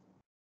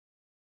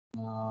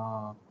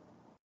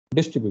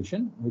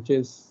distribution which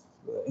is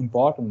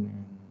important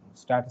in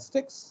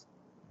statistics.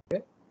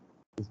 Okay,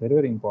 it's very,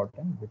 very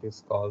important. It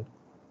is called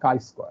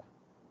chi-square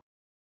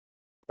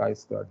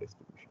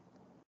distribution.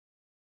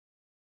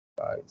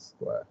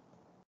 Chi-square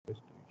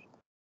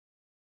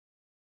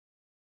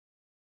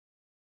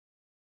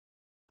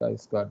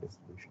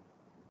distribution.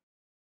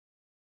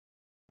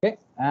 Okay,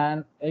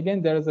 and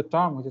again there is a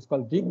term which is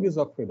called degrees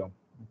of freedom.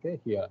 Okay,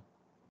 here,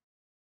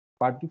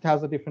 but it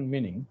has a different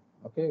meaning.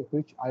 Okay,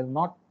 which I'll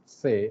not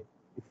say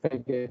if I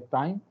get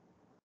time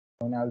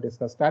when I'll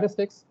discuss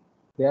statistics.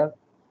 There,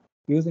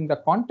 using the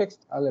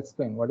context, I'll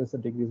explain what is the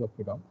degrees of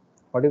freedom,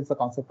 what is the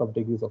concept of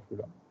degrees of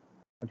freedom.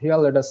 But here,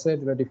 let us say,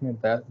 let us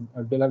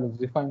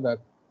define the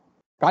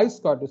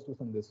chi-square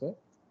distribution this way.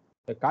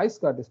 a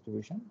chi-square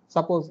distribution.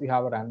 Suppose we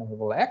have a random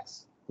variable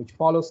x, which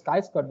follows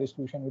chi-square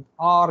distribution with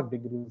r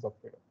degrees of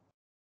freedom.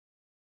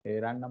 A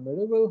random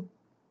variable,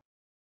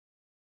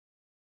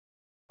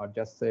 or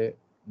just say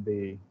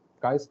the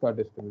chi-square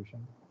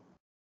distribution,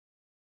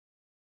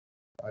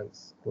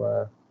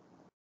 chi-square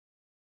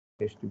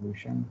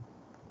distribution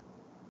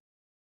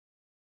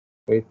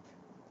with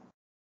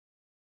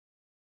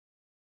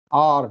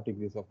r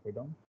degrees of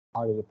freedom.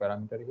 R is a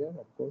parameter here,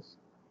 of course.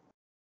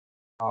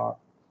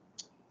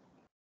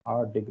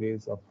 R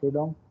degrees of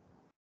freedom.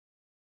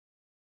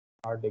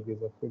 R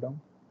degrees of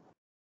freedom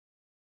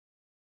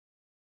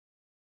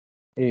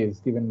is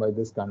given by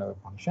this kind of a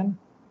function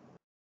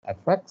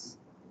fx,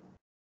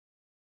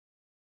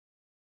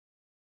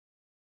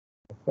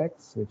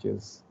 which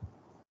is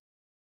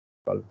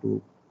equal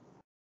to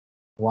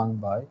 1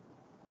 by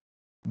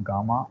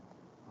gamma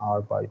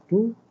r by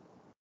 2,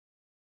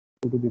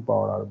 2 to the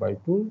power r by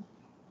 2,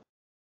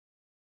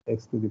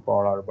 x to the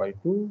power r by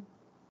 2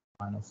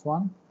 minus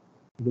 1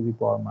 to the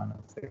power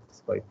minus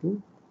x by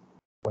 2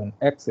 when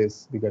x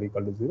is bigger or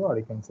equal to 0, or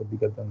you can say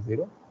bigger than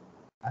 0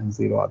 and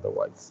 0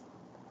 otherwise.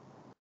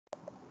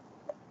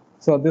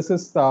 So this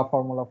is the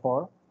formula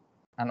for,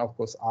 and of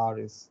course r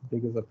is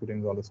degrees of freedom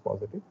is always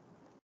positive.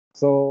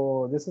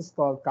 So this is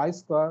called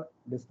chi-square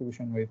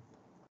distribution with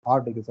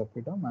r degrees of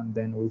freedom, and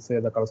then we'll say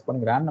the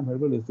corresponding random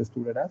variable is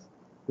distributed as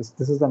this.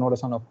 This is the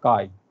notation of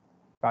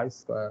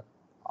chi-square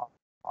r.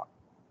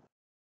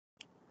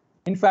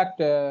 In fact,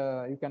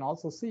 you can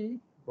also see,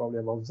 probably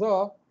have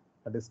observed,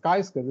 that this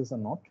chi-square is a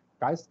note.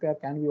 Chi-square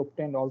can be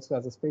obtained also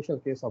as a special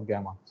case of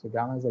gamma. So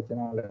gamma is a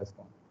generalized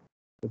one.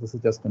 So this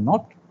is just a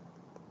note.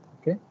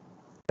 Okay,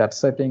 that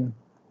setting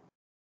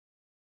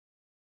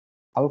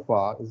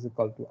alpha is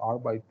equal to r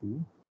by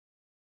 2.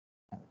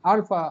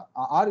 Alpha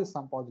r is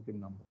some positive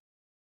number,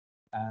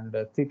 and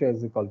theta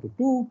is equal to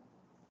 2.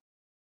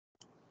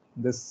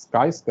 This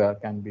chi-square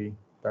can be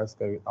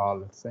chi-square with r,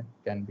 let's say,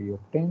 can be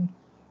obtained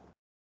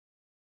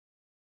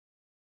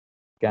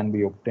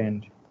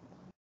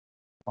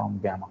from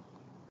gamma.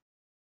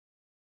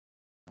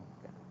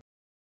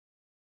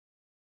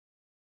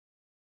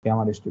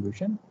 Gamma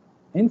distribution.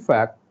 In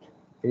fact,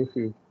 if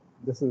you,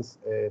 this is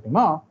a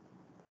remark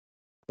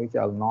which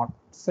I'll not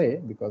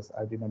say because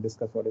I did not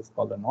discuss what is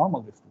called a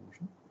normal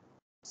distribution.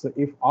 So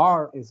if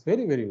r is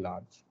very, very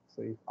large,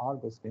 so if r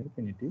goes to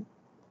infinity,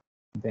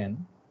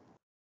 then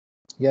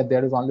here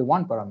there is only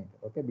one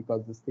parameter, okay,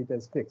 because this theta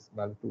is fixed,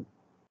 value 2.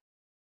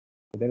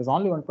 So there is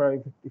only one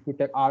parameter. If you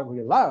take r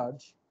very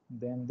large,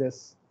 then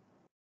this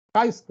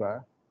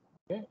chi-square,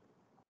 okay,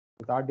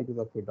 with r degrees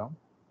of freedom,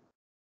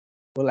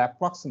 will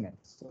approximate.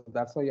 So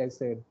that's why I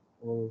said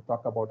we'll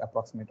talk about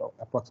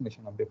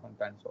approximation of different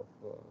kinds of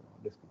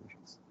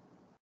distributions.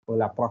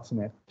 We'll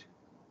approximate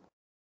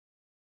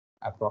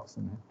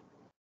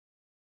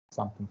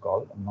something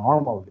called a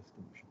normal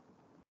distribution,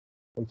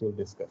 which we'll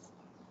discuss.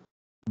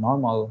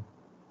 Normal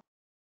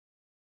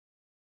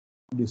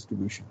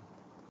distribution.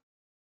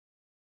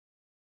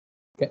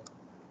 Okay.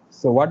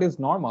 So what is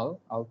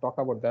normal? I'll talk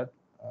about that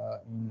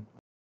in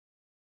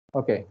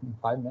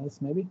 5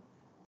 minutes maybe.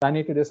 So I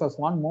need to discuss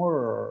one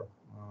more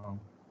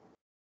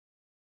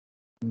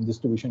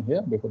distribution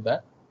here before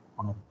that,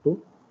 1 or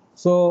 2.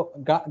 So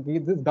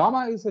this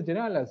gamma is a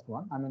generalized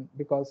one. I mean,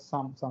 because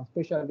some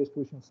special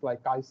distributions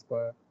like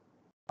chi-square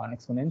and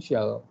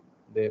exponential,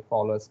 they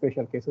follow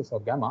special cases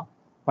of gamma.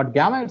 But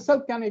gamma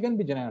itself can again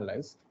be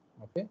generalized,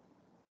 okay,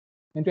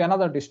 into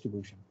another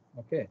distribution.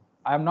 Okay,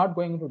 I am not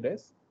going into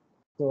this.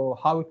 So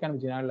how it can be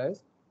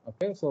generalized?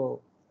 Okay,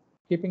 so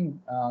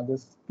keeping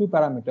these two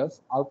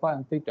parameters, alpha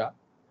and theta,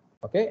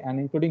 okay, and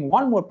including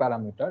one more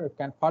parameter, it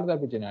can further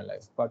be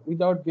generalized. But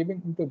without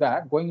going into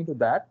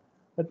that,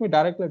 let me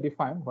directly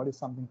define what is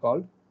something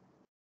called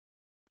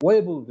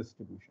Weibull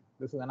distribution.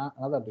 This is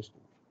another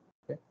distribution.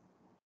 Okay,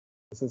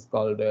 this is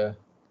called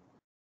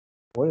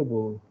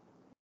Weibull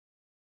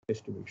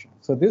distribution.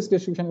 So this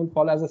distribution will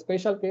follow as a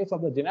special case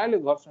of the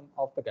generalized version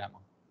of the gamma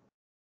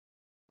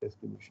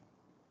distribution.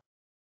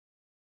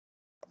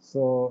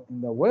 So in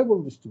the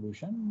Weibull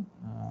distribution,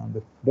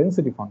 the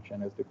density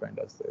function is defined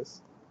as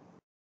this: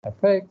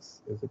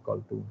 fx is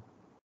equal to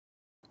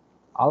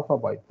alpha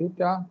by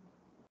theta,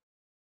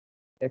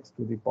 x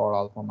to the power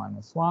alpha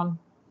minus 1,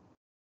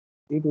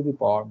 e to the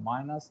power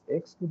minus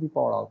x to the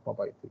power alpha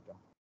by theta.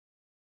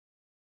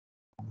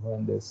 And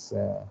when this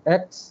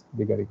x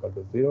bigger or equal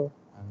to 0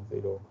 and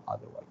 0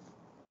 otherwise.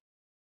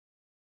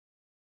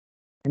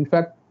 In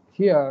fact,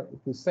 here if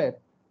you set,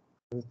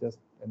 this is just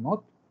a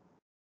note,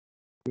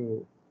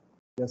 you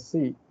just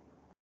see,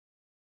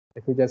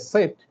 if you just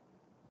set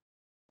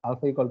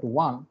alpha equal to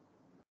 1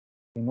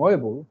 in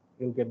Weibull,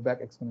 you'll get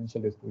back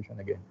exponential distribution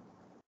again,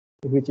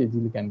 which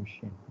easily can be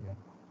seen here.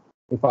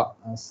 If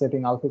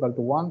setting alpha equal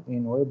to 1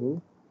 in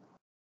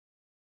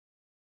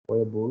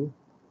Weibull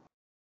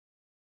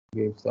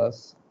gives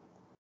us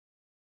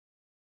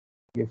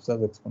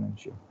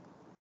exponential.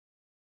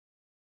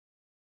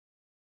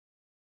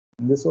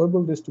 And this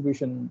Weibull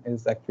distribution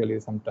is actually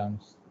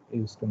sometimes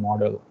used to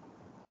model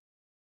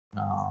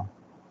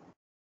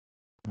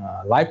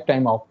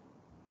lifetime of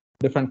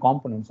different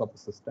components of the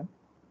system.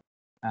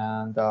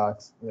 And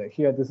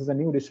here, this is a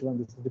new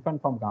distribution. This is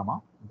different from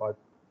gamma, but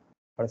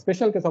for a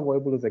special case of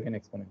Weibull is again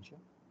exponential.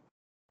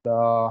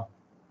 The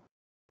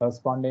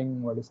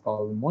corresponding what is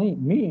called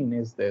mean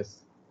is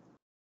this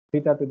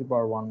theta to the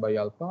power 1 by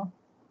alpha,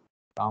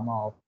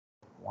 gamma of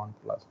 1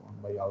 plus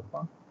 1 by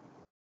alpha.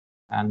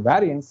 And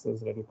variance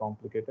is a little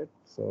complicated.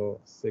 So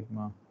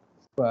sigma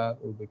square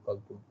will be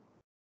equal to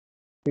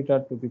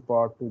theta to the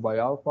power 2 by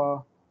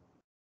alpha,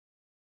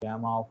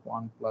 gamma of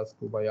 1 plus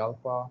 2 by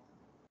alpha.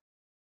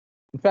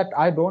 In fact,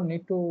 I don't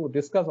need to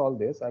discuss all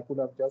this. I could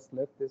have just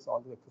left this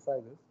all the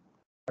exercises.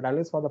 But at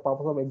least for the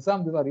purpose of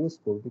exam, these are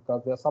useful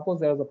because suppose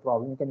there is a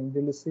problem, you can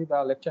easily see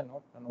the lecture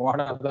note and what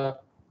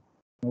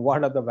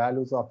are the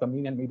values of the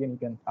mean and median. You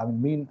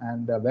can, mean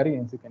and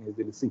variance you can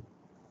easily see.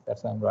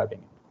 That's why I'm writing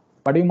it.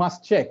 But you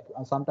must check.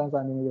 Sometimes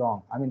I may be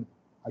wrong.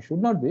 I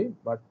should not be,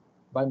 but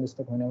by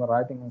mistake, whenever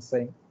writing and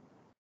saying,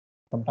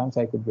 sometimes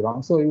I could be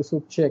wrong. So you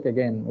should check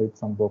again with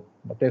some book,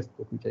 the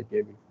textbook which I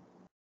gave you.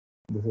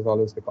 This is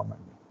always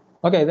recommended.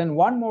 Okay, then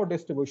one more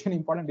distribution,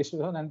 important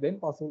distribution, and then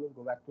possibly we'll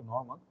go back to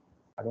normal.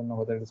 I don't know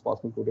whether it is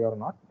possible today or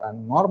not.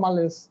 And normal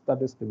is the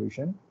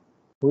distribution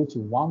which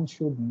one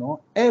should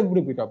know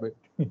every bit of it.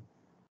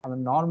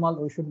 Normal,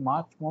 we should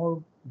much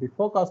more be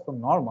focused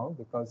on normal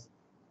because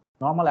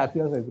normal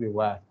appears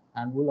everywhere.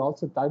 And we'll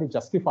also try to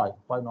justify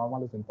why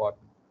normal is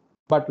important.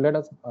 But let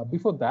us,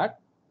 before that,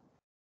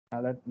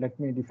 let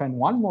me define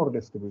one more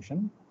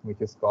distribution, which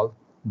is called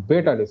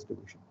beta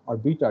distribution or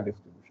beta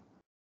distribution.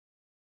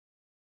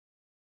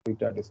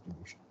 Beta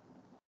distribution.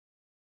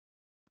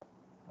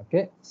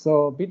 Okay,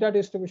 so beta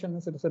distribution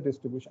is a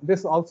distribution.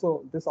 This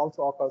also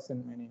occurs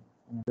in many.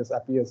 This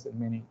appears in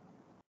many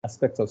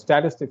aspects of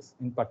statistics,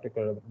 in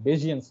particular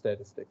Bayesian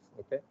statistics.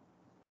 Okay,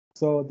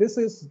 so this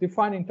is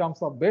defined in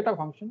terms of beta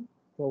function.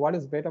 So what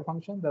is beta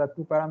function? There are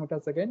two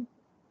parameters again,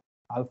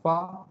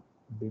 alpha,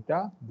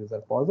 beta. These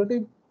are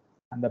positive,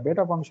 and the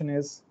beta function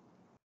is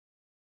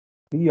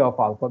b of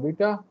alpha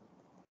beta,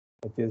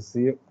 which is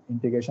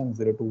integration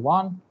 0 to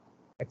 1,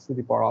 x to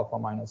the power alpha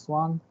minus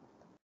 1.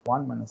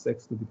 1 minus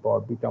x to the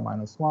power beta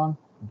minus 1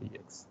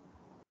 dx.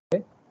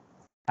 Okay,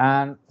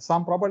 and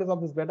some properties of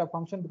this beta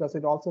function, because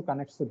it also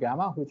connects to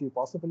gamma, which you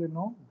possibly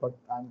know, but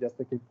I'm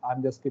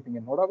just keeping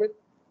a note of it.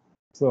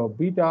 So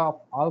beta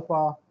of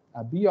alpha,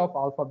 b of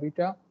alpha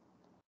beta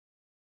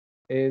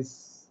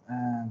is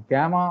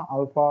gamma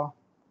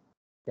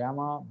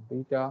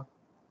beta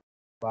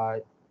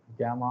by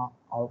gamma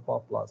alpha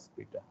plus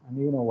beta, and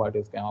you know what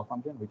is gamma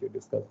function, which we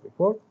discussed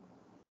before.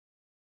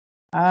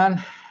 And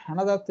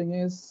another thing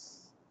is,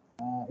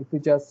 if we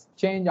just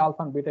change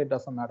alpha and beta, it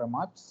doesn't matter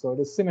much. So it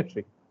is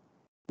symmetry.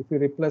 If we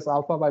replace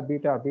alpha by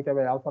beta or beta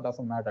by alpha,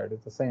 doesn't matter. It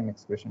is the same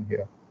expression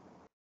here.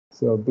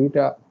 So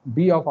beta,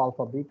 b of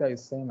alpha beta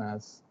is same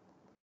as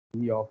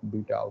b of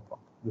beta alpha.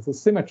 This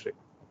is symmetry.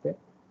 Okay,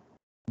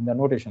 in the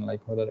notation, like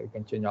whether you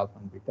can change alpha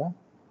and beta.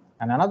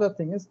 And another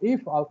thing is,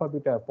 if alpha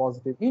beta are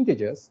positive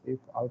integers, if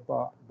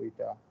alpha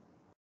beta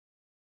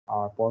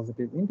are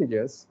positive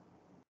integers,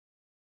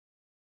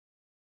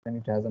 then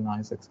it has a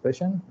nice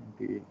expression.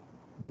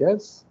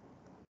 Yes,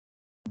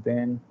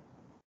 then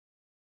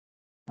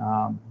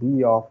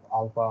b of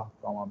alpha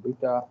comma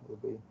beta will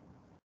be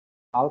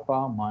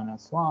alpha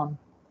minus 1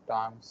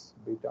 times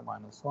beta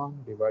minus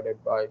 1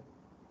 divided by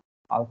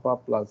alpha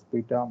plus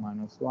beta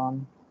minus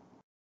 1,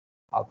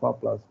 alpha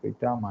plus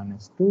beta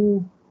minus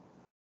 2,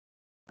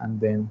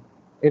 and then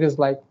it is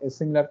like a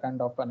similar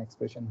kind of an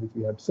expression which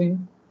we have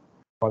seen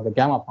for the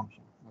gamma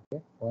function.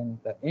 Okay, when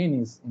the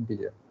n is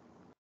integer,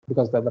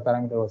 because the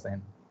parameter was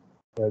n,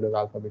 so it is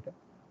alpha beta.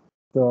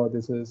 So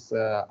this is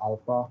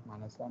alpha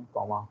minus 1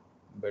 comma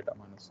beta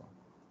minus 1.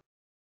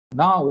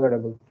 Now we are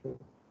able to,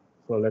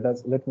 so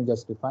let me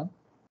just define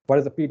what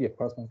is the PDF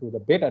corresponding to the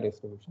beta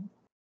distribution.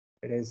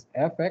 It is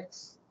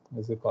fx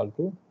is equal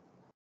to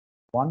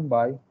 1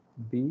 by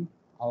b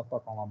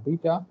alpha comma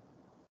beta,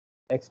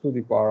 x to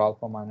the power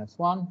alpha minus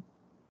 1,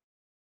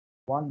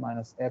 1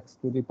 minus x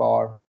to the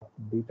power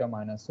beta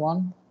minus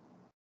 1,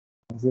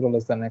 0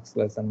 less than x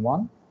less than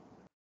 1,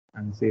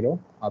 and 0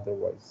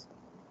 otherwise.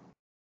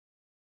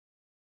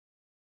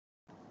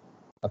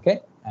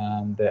 Okay,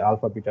 and the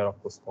alpha beta are of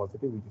course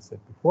positive, which we said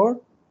before.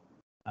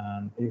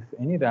 And if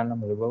any random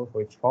variable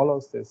which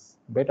follows this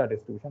beta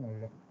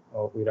distribution,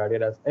 we write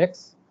it as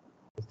x,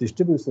 it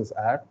distributes this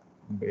at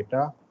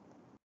beta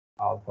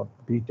alpha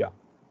beta.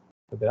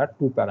 So there are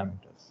two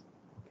parameters.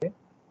 Okay,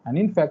 and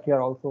in fact here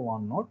also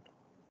one note.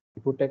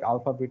 If you take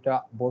alpha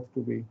beta both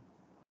to be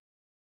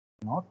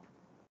not,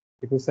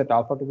 if you set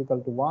alpha to be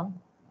equal to 1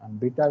 and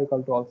beta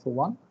equal to also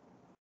 1,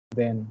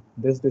 then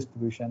this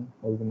distribution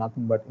will be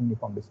nothing but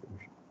uniform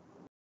distribution.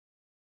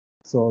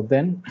 So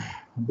then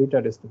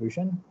beta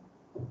distribution,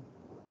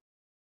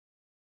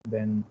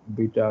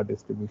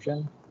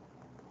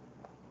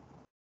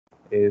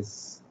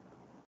 is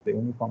the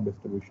uniform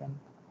distribution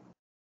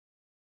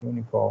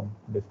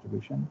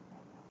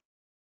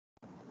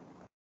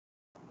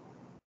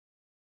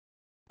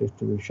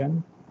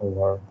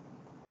over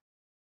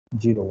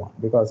 0, 1,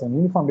 because in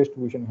uniform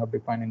distribution you have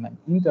defined in an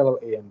interval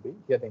a and b.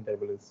 Here the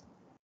interval is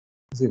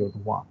 0 to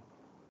 1,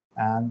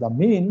 and the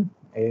mean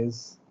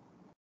is,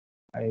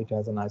 it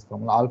has a nice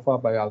formula, alpha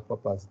by alpha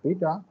plus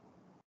beta,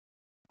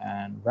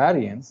 and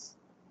variance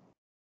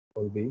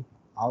will be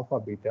alpha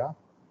beta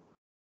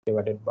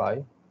divided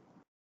by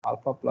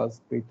alpha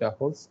plus beta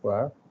whole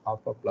square,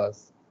 alpha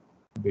plus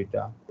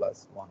beta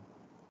plus 1.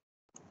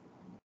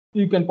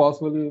 You can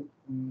possibly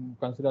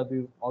consider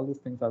all these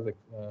things as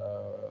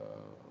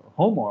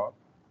homework,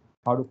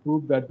 how to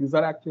prove that these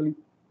are actually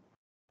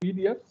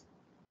PDFs,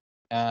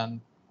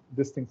 and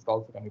these things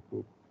also can be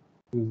proved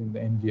using the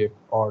MGF,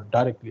 or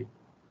directly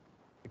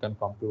you can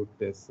compute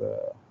this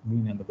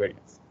mean and the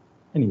variance.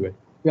 Anyway,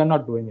 we are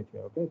not doing it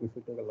here, okay? This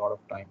will take a lot of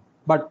time,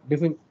 but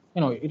this is,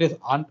 it is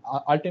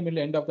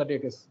ultimately end of the day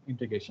it is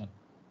integration.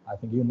 I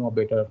think you know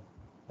better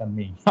than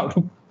me how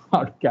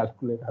to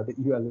calculate, how to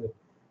evaluate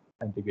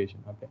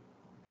integration, okay?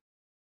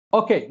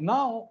 Okay,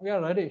 now we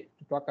are ready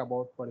to talk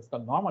about what is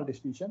called normal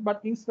distribution,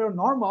 but instead of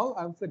normal,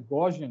 I would say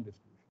Gaussian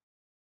distribution.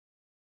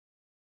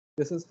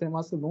 This is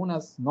famously known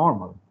as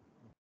normal.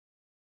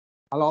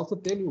 I'll also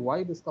tell you why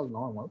it is called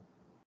normal.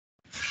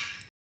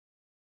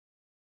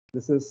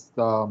 This is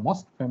the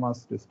most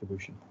famous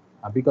distribution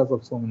because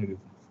of so many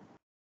reasons.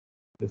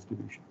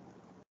 Distribution.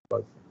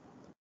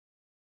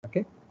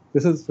 Okay,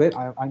 this is where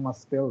I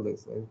must tell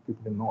this,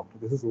 people to note.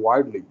 This is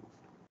widely used.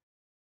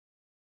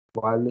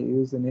 Widely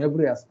used in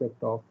every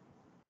aspect of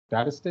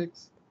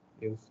statistics,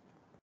 used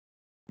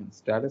in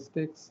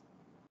statistics,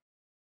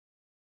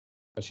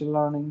 machine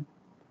learning,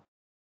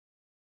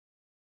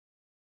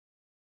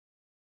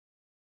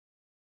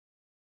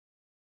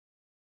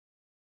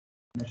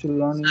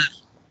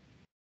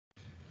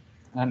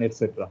 and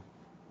etc.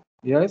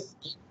 Yes.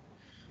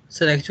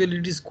 Sir, actually,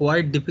 it is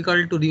quite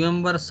difficult to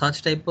remember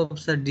such type of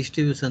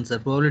distribution, sir.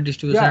 Probably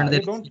distribution and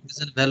then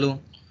value.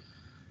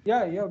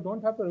 Yeah, you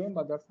don't have to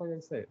remember. That's why I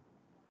said,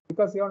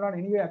 because you are not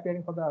anyway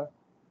appearing for the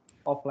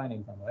offline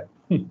exam,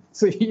 right?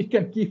 So you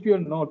can keep your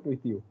note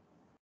with you.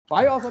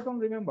 I also don't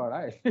remember,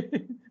 right?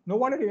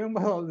 Nobody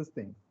remembers all these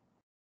things.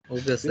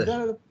 Okay,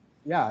 sir.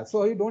 Yeah,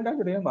 so you don't have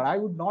to remember. I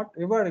would not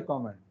ever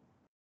recommend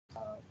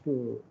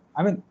to.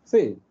 I mean,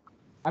 see,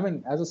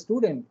 as a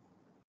student,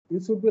 you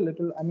should be a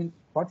little.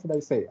 What should I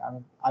say?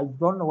 I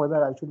don't know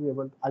whether I should be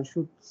able. I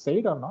should say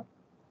it or not.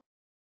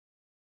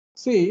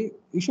 See,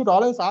 you should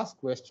always ask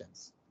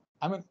questions.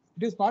 It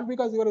is not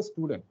because you are a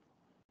student.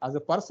 As a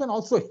person,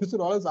 also, you should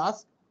always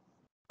ask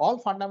all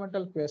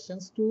fundamental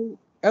questions to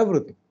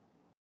everything.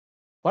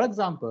 For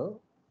example,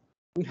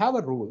 we have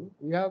a rule.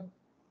 We have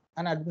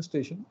an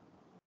administration,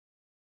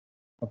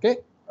 okay,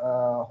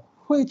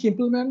 which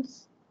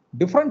implements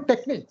different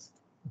techniques,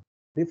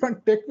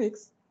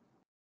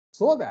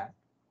 so that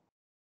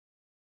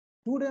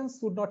students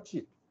should not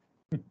cheat.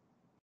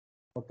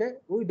 Okay,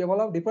 we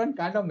develop different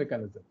kind of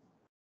mechanisms.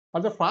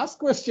 But the first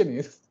question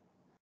is,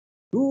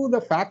 do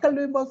the faculty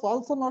members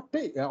also not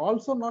cheat?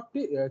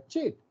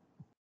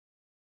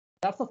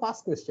 That's the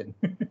first question.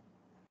 Okay,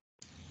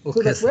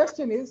 so the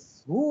question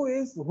is, who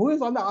is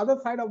on the other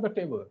side of the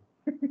table?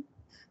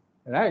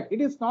 Right?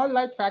 It is not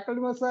like faculty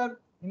members are,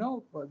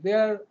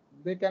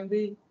 they can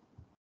be,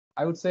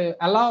 I would say,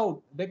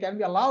 allowed. They can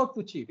be allowed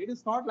to cheat. It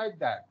is not like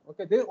that.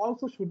 Okay, they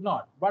also should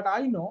not. But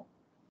I know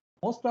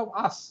most of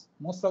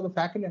the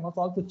faculty members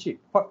also cheat.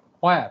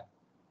 Where?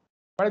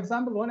 For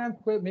example, when I'm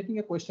making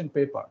a question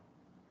paper,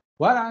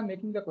 where I'm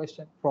making the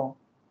question from,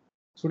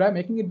 should I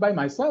making it by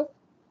myself,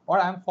 or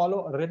I'm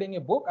reading a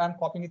book and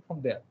copying it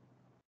from there?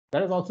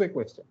 That is also a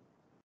question,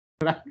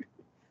 right?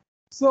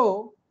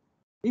 So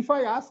if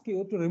I ask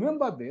you to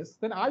remember this,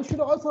 then I should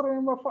also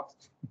remember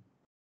first.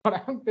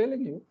 But I'm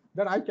telling you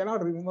that I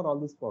cannot remember all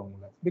these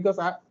formulas, because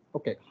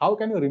how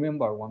can you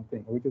remember one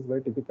thing which is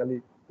very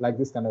typically like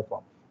this kind of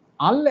form?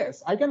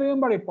 Unless I can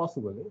remember it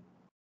possibly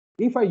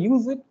if I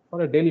use it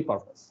for a daily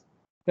purpose.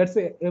 Let's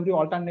say every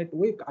alternate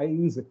week I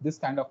use it, this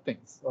kind of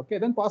things. Okay,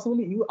 then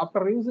possibly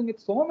after using it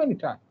so many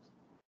times,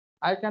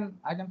 I can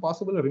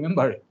possibly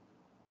remember it.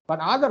 But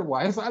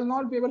otherwise, I'll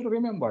not be able to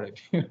remember it.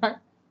 Right?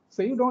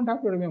 So you don't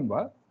have to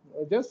remember.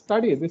 Just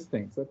study these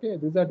things. Okay,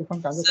 these are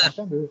different kinds of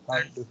content. This is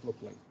how this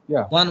looks like.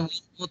 Yeah. One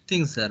more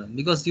thing, sir,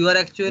 because you are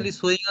actually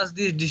showing us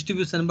this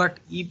distribution, but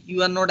if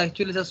you are not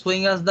actually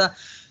showing us the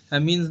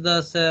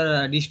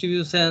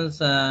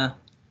distributions,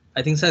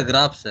 I think, sir,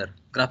 graph, sir,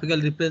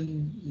 graphical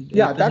representation.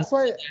 Yeah, that's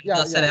why.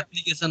 Yeah, sir,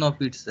 application of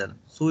it, sir.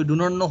 So we do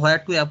not know where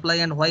to apply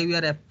and why we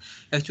are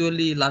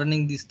actually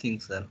learning these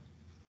things, sir.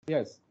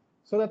 Yes.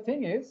 So the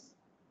thing is,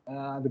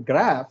 the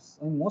graphs,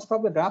 and most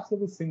of the graphs will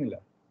be similar.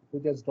 If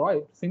you just draw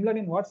it, similar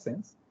in what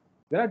sense?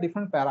 There are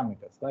different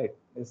parameters, right?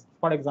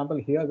 For example,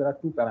 here there are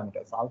two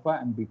parameters, alpha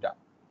and beta.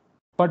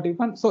 For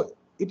different, so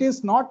it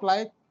is not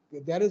like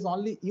there is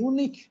only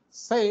unique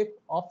shape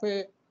of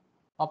the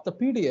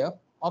PDF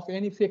of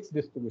any fixed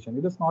distribution.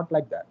 It is not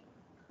like that.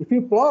 If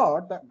you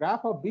plot the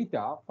graph of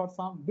beta for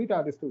some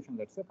beta distribution,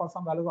 let's say for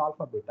some values of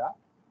alpha beta,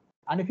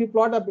 and if you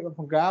plot a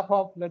graph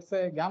of, let's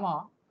say,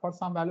 gamma for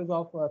some values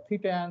of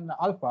theta and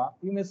alpha,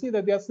 you may see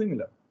that they are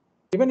similar.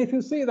 Even if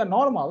you see the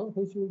normal,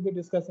 which we will be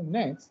discussing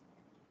next,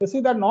 you see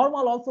that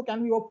normal also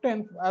can be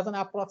obtained as an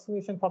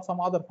approximation for some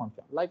other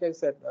function. Like I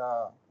said,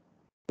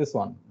 this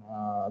one,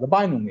 the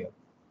binomial.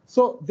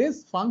 So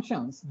these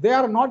functions, they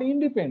are not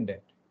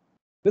independent.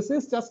 This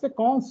is just a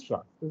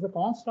construct. This is a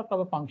construct of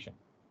a function.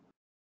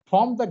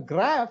 From the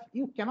graph,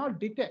 you cannot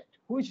detect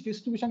which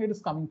distribution it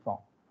is coming from.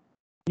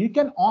 You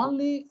can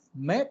only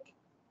make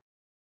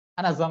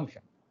an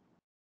assumption.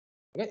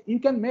 Okay? You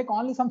can make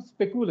only some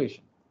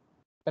speculation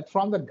that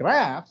from the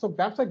graph, so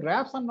that's why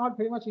graphs are not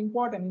very much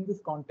important in this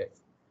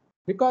context,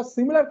 because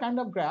similar kind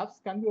of graphs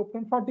can be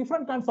obtained for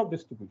different kinds of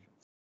distributions.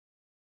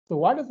 So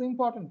what is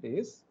important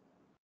is,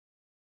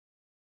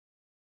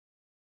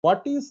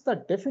 what is the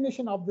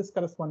definition of this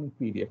corresponding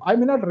PDF? I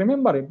may not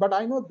remember it, but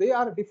I know they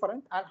are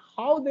different and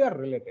how they are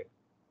related.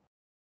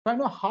 If I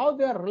know how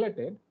they are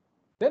related,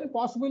 then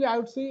possibly I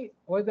would see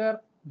whether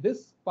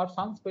this, for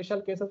some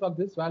special cases of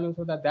this value,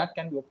 so that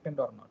can be obtained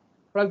or not.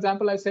 For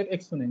example, I said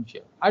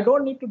exponential. I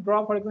don't need to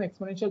draw, for example,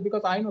 exponential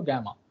because I know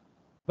gamma.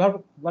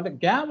 But a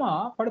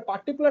gamma, for a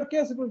particular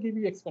case, it will give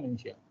you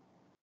exponential.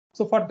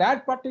 So for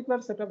that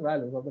particular set of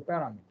values of the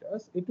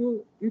parameters,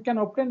 you can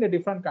obtain a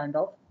different kind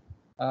of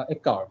a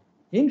curve.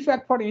 In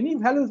fact, for any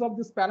values of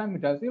these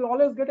parameters, you'll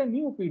always get a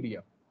new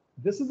PDF.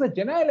 This is a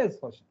generalized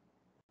version.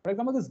 For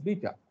example, this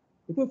beta.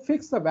 If you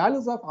fix the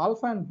values of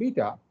alpha and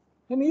beta,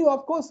 then you,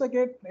 of course,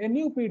 get a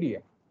new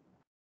PDF.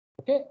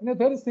 Okay, in a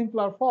very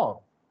simpler form.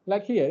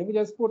 Like here, if you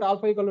just put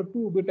alpha equal to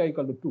 2, beta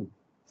equal to 2.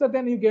 So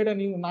then you get a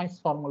new nice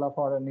formula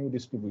for a new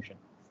distribution.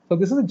 So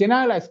this is a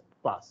generalized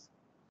class.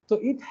 So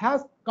it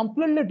has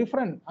completely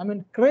different,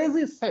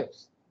 crazy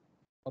sets,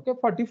 okay,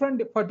 for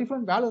different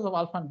values of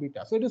alpha and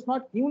beta. So it is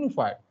not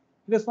unified.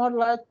 It is not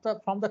like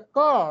from the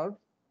curve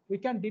we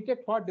can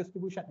detect what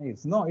distribution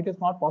is. No, it is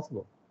not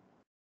possible.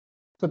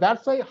 So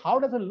that's why how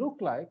does it look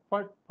like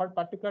for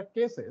particular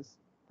cases,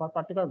 for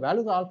particular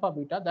values of alpha,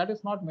 beta, that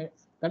is not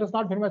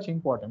very much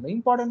important. The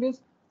important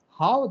is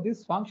how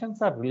these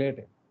functions are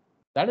related.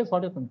 That is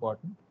what is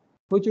important,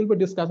 which we'll be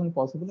discussing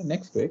possibly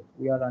next week.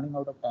 We are running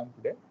out of time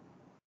today.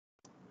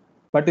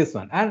 But this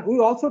one, and we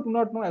also do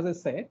not know, as I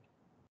said,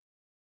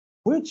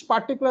 which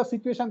particular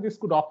situation this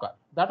could occur.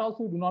 That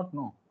also we do not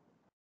know.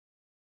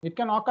 It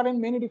can occur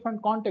in many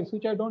different contexts,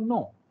 which I don't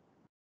know.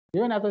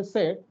 Even as I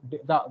said,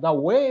 the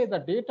way the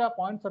data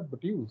points are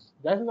produced,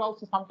 that is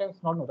also sometimes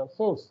not known. The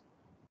source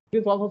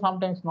is also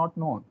sometimes not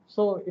known.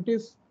 So it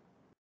is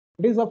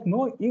of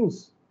no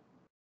use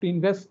to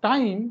invest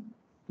time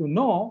to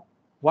know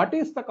what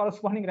is the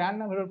corresponding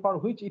random variable for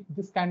which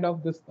this kind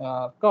of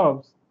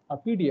curves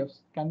or PDFs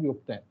can be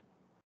obtained.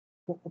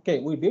 Okay,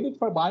 we did it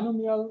for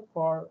binomial,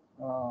 for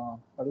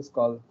what is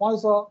called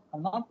Poisson,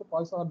 and not for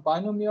Poisson,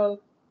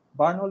 binomial,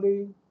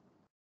 Bernoulli,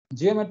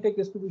 geometric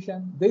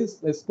distribution,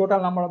 this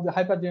total number of the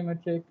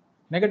hypergeometric,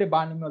 negative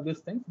binomial, these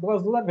things,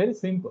 because those are very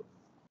simple.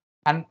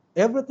 And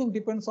everything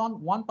depends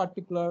on one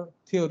particular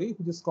theory,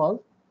 which is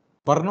called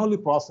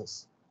Bernoulli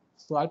process.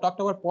 So I talked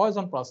about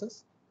Poisson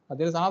process.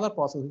 There is another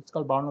process, which is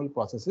called Bernoulli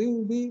process. So you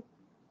will be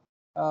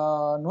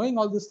knowing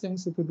all these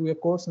things if you do a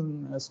course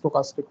in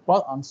stochastic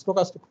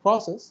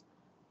process.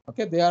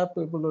 Okay, there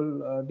people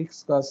will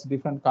discuss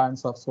different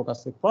kinds of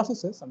stochastic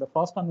processes, and the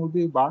first one will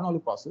be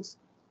Bernoulli process.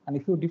 And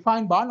if you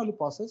define Bernoulli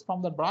process,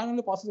 from the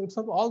Bernoulli process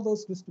itself, all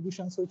those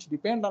distributions which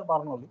depend on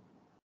Bernoulli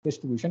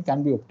distribution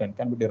can be obtained,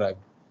 can be derived.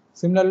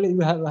 Similarly, you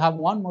have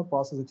one more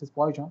process, which is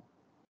Poisson.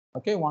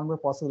 Okay, one more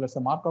process, let's say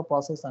Markov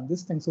process, and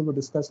these things will be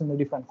discussed in a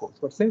different course.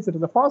 But since it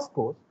is the first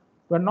course,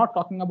 we're not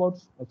talking about,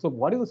 so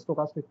what is a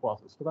stochastic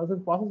process?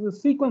 Stochastic process is a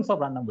sequence of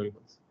random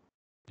variables.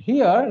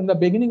 Here, in the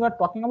beginning, we're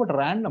talking about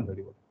random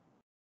variables.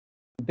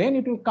 Then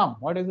it will come,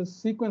 what is a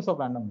sequence of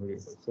random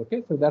variables?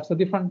 Okay, so that's a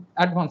different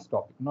advanced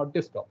topic, not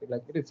this topic.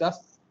 Like it is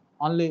just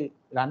only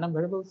random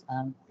variables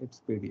and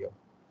it's PDF.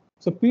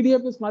 So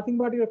PDF is nothing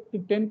but your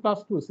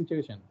 10+2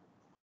 situation,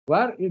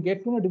 where you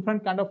get to know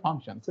different kind of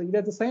functions. So it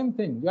is the same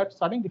thing. You are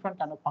studying different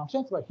kind of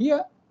functions, but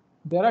here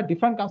there are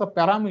different kinds of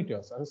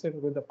parameters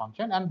associated with the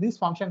function, and these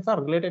functions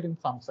are related in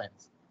some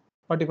sense.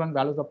 For different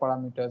values of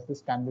parameters,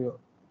 this can be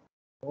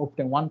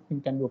obtained. One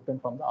thing can be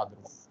obtained from the other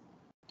one.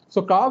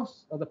 So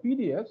curves or the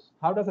PDFs,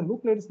 how does it look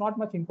like? It's not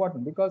much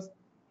important because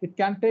it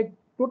can take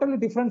totally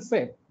different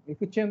shape if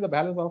you change the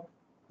values of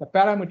the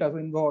parameters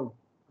involved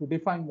to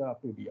define the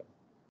PDF.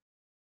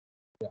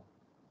 Yeah.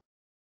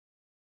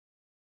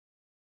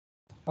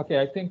 Okay,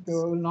 I think we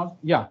will not.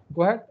 Yeah,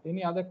 go ahead.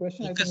 Any other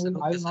question? Okay, I think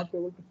I will not be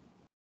able to.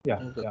 Yeah,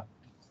 Okay. yeah.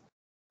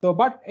 So,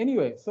 but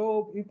anyway,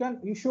 so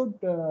you should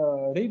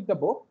read the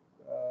book,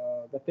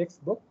 the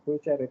textbook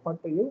which I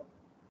referred to you.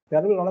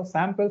 There will be a lot of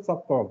samples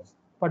of curves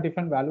for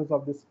different values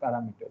of these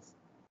parameters.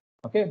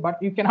 Okay,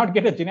 but you cannot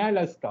get a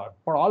generalized curve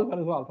for all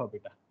values of alpha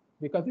beta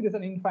because it is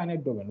an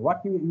infinite domain.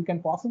 What you can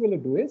possibly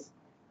do is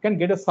you can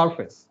get a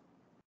surface.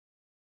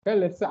 Okay,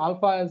 let's say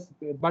alpha is,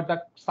 but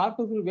that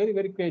surface will be very,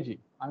 very crazy.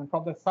 And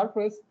from the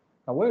surface,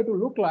 the way it will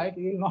look like,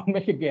 you will not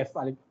make a guess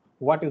like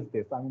what is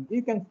this. I mean,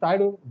 you can try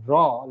to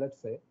draw,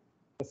 let's say,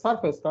 the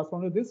surface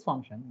corresponding to this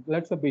function,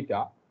 let's say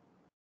beta,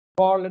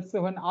 for, let's say,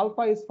 when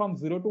alpha is from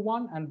 0 to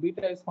 1 and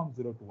beta is from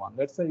 0 to 1.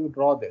 Let's say you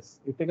draw this.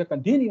 You take a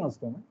continuous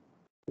domain.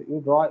 You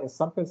draw a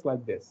surface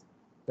like this.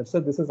 Let's say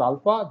this is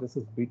alpha, this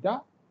is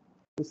beta.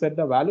 You set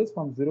the values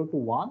from 0 to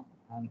 1,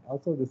 and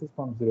also this is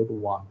from 0 to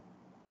 1.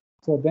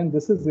 So then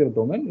this is your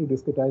domain. You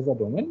discretize the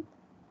domain.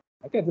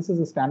 Okay, this is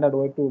a standard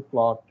way to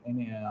plot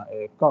any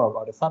a curve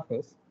or a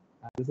surface.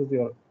 And this is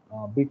your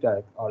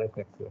beta or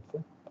fx, let's say.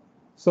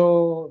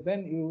 So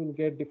then you will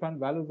get different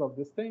values of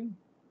this thing.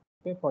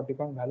 Okay, for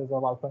different values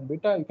of alpha and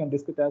beta, you can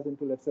discretize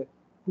into, let's say,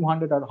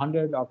 200 or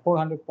 100 or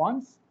 400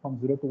 points from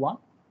 0 to 1.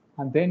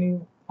 And then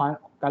you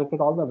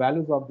calculate all the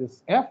values of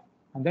this f,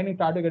 and then you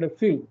try to get a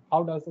feel.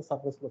 How does the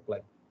surface look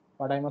like?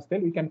 But I must tell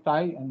you, we can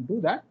try and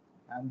do that,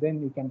 and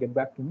then you can get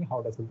back to me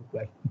how does it look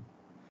like.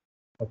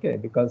 Okay,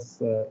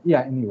 because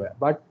yeah, anyway,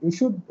 but you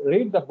should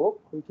read the book,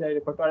 which I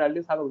refer to, or at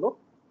least have a look.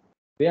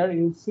 There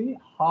you see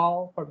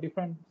how for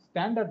different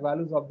standard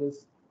values of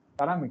this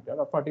parameter,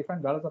 or for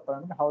different values of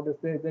parameter, how does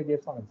they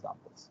give some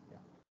examples.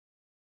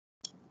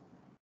 Yeah.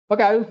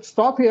 Okay, I will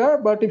stop here,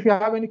 but if you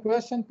have any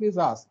question, please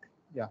ask.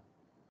 Yeah.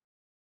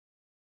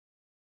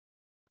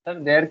 Sir,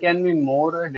 there can be more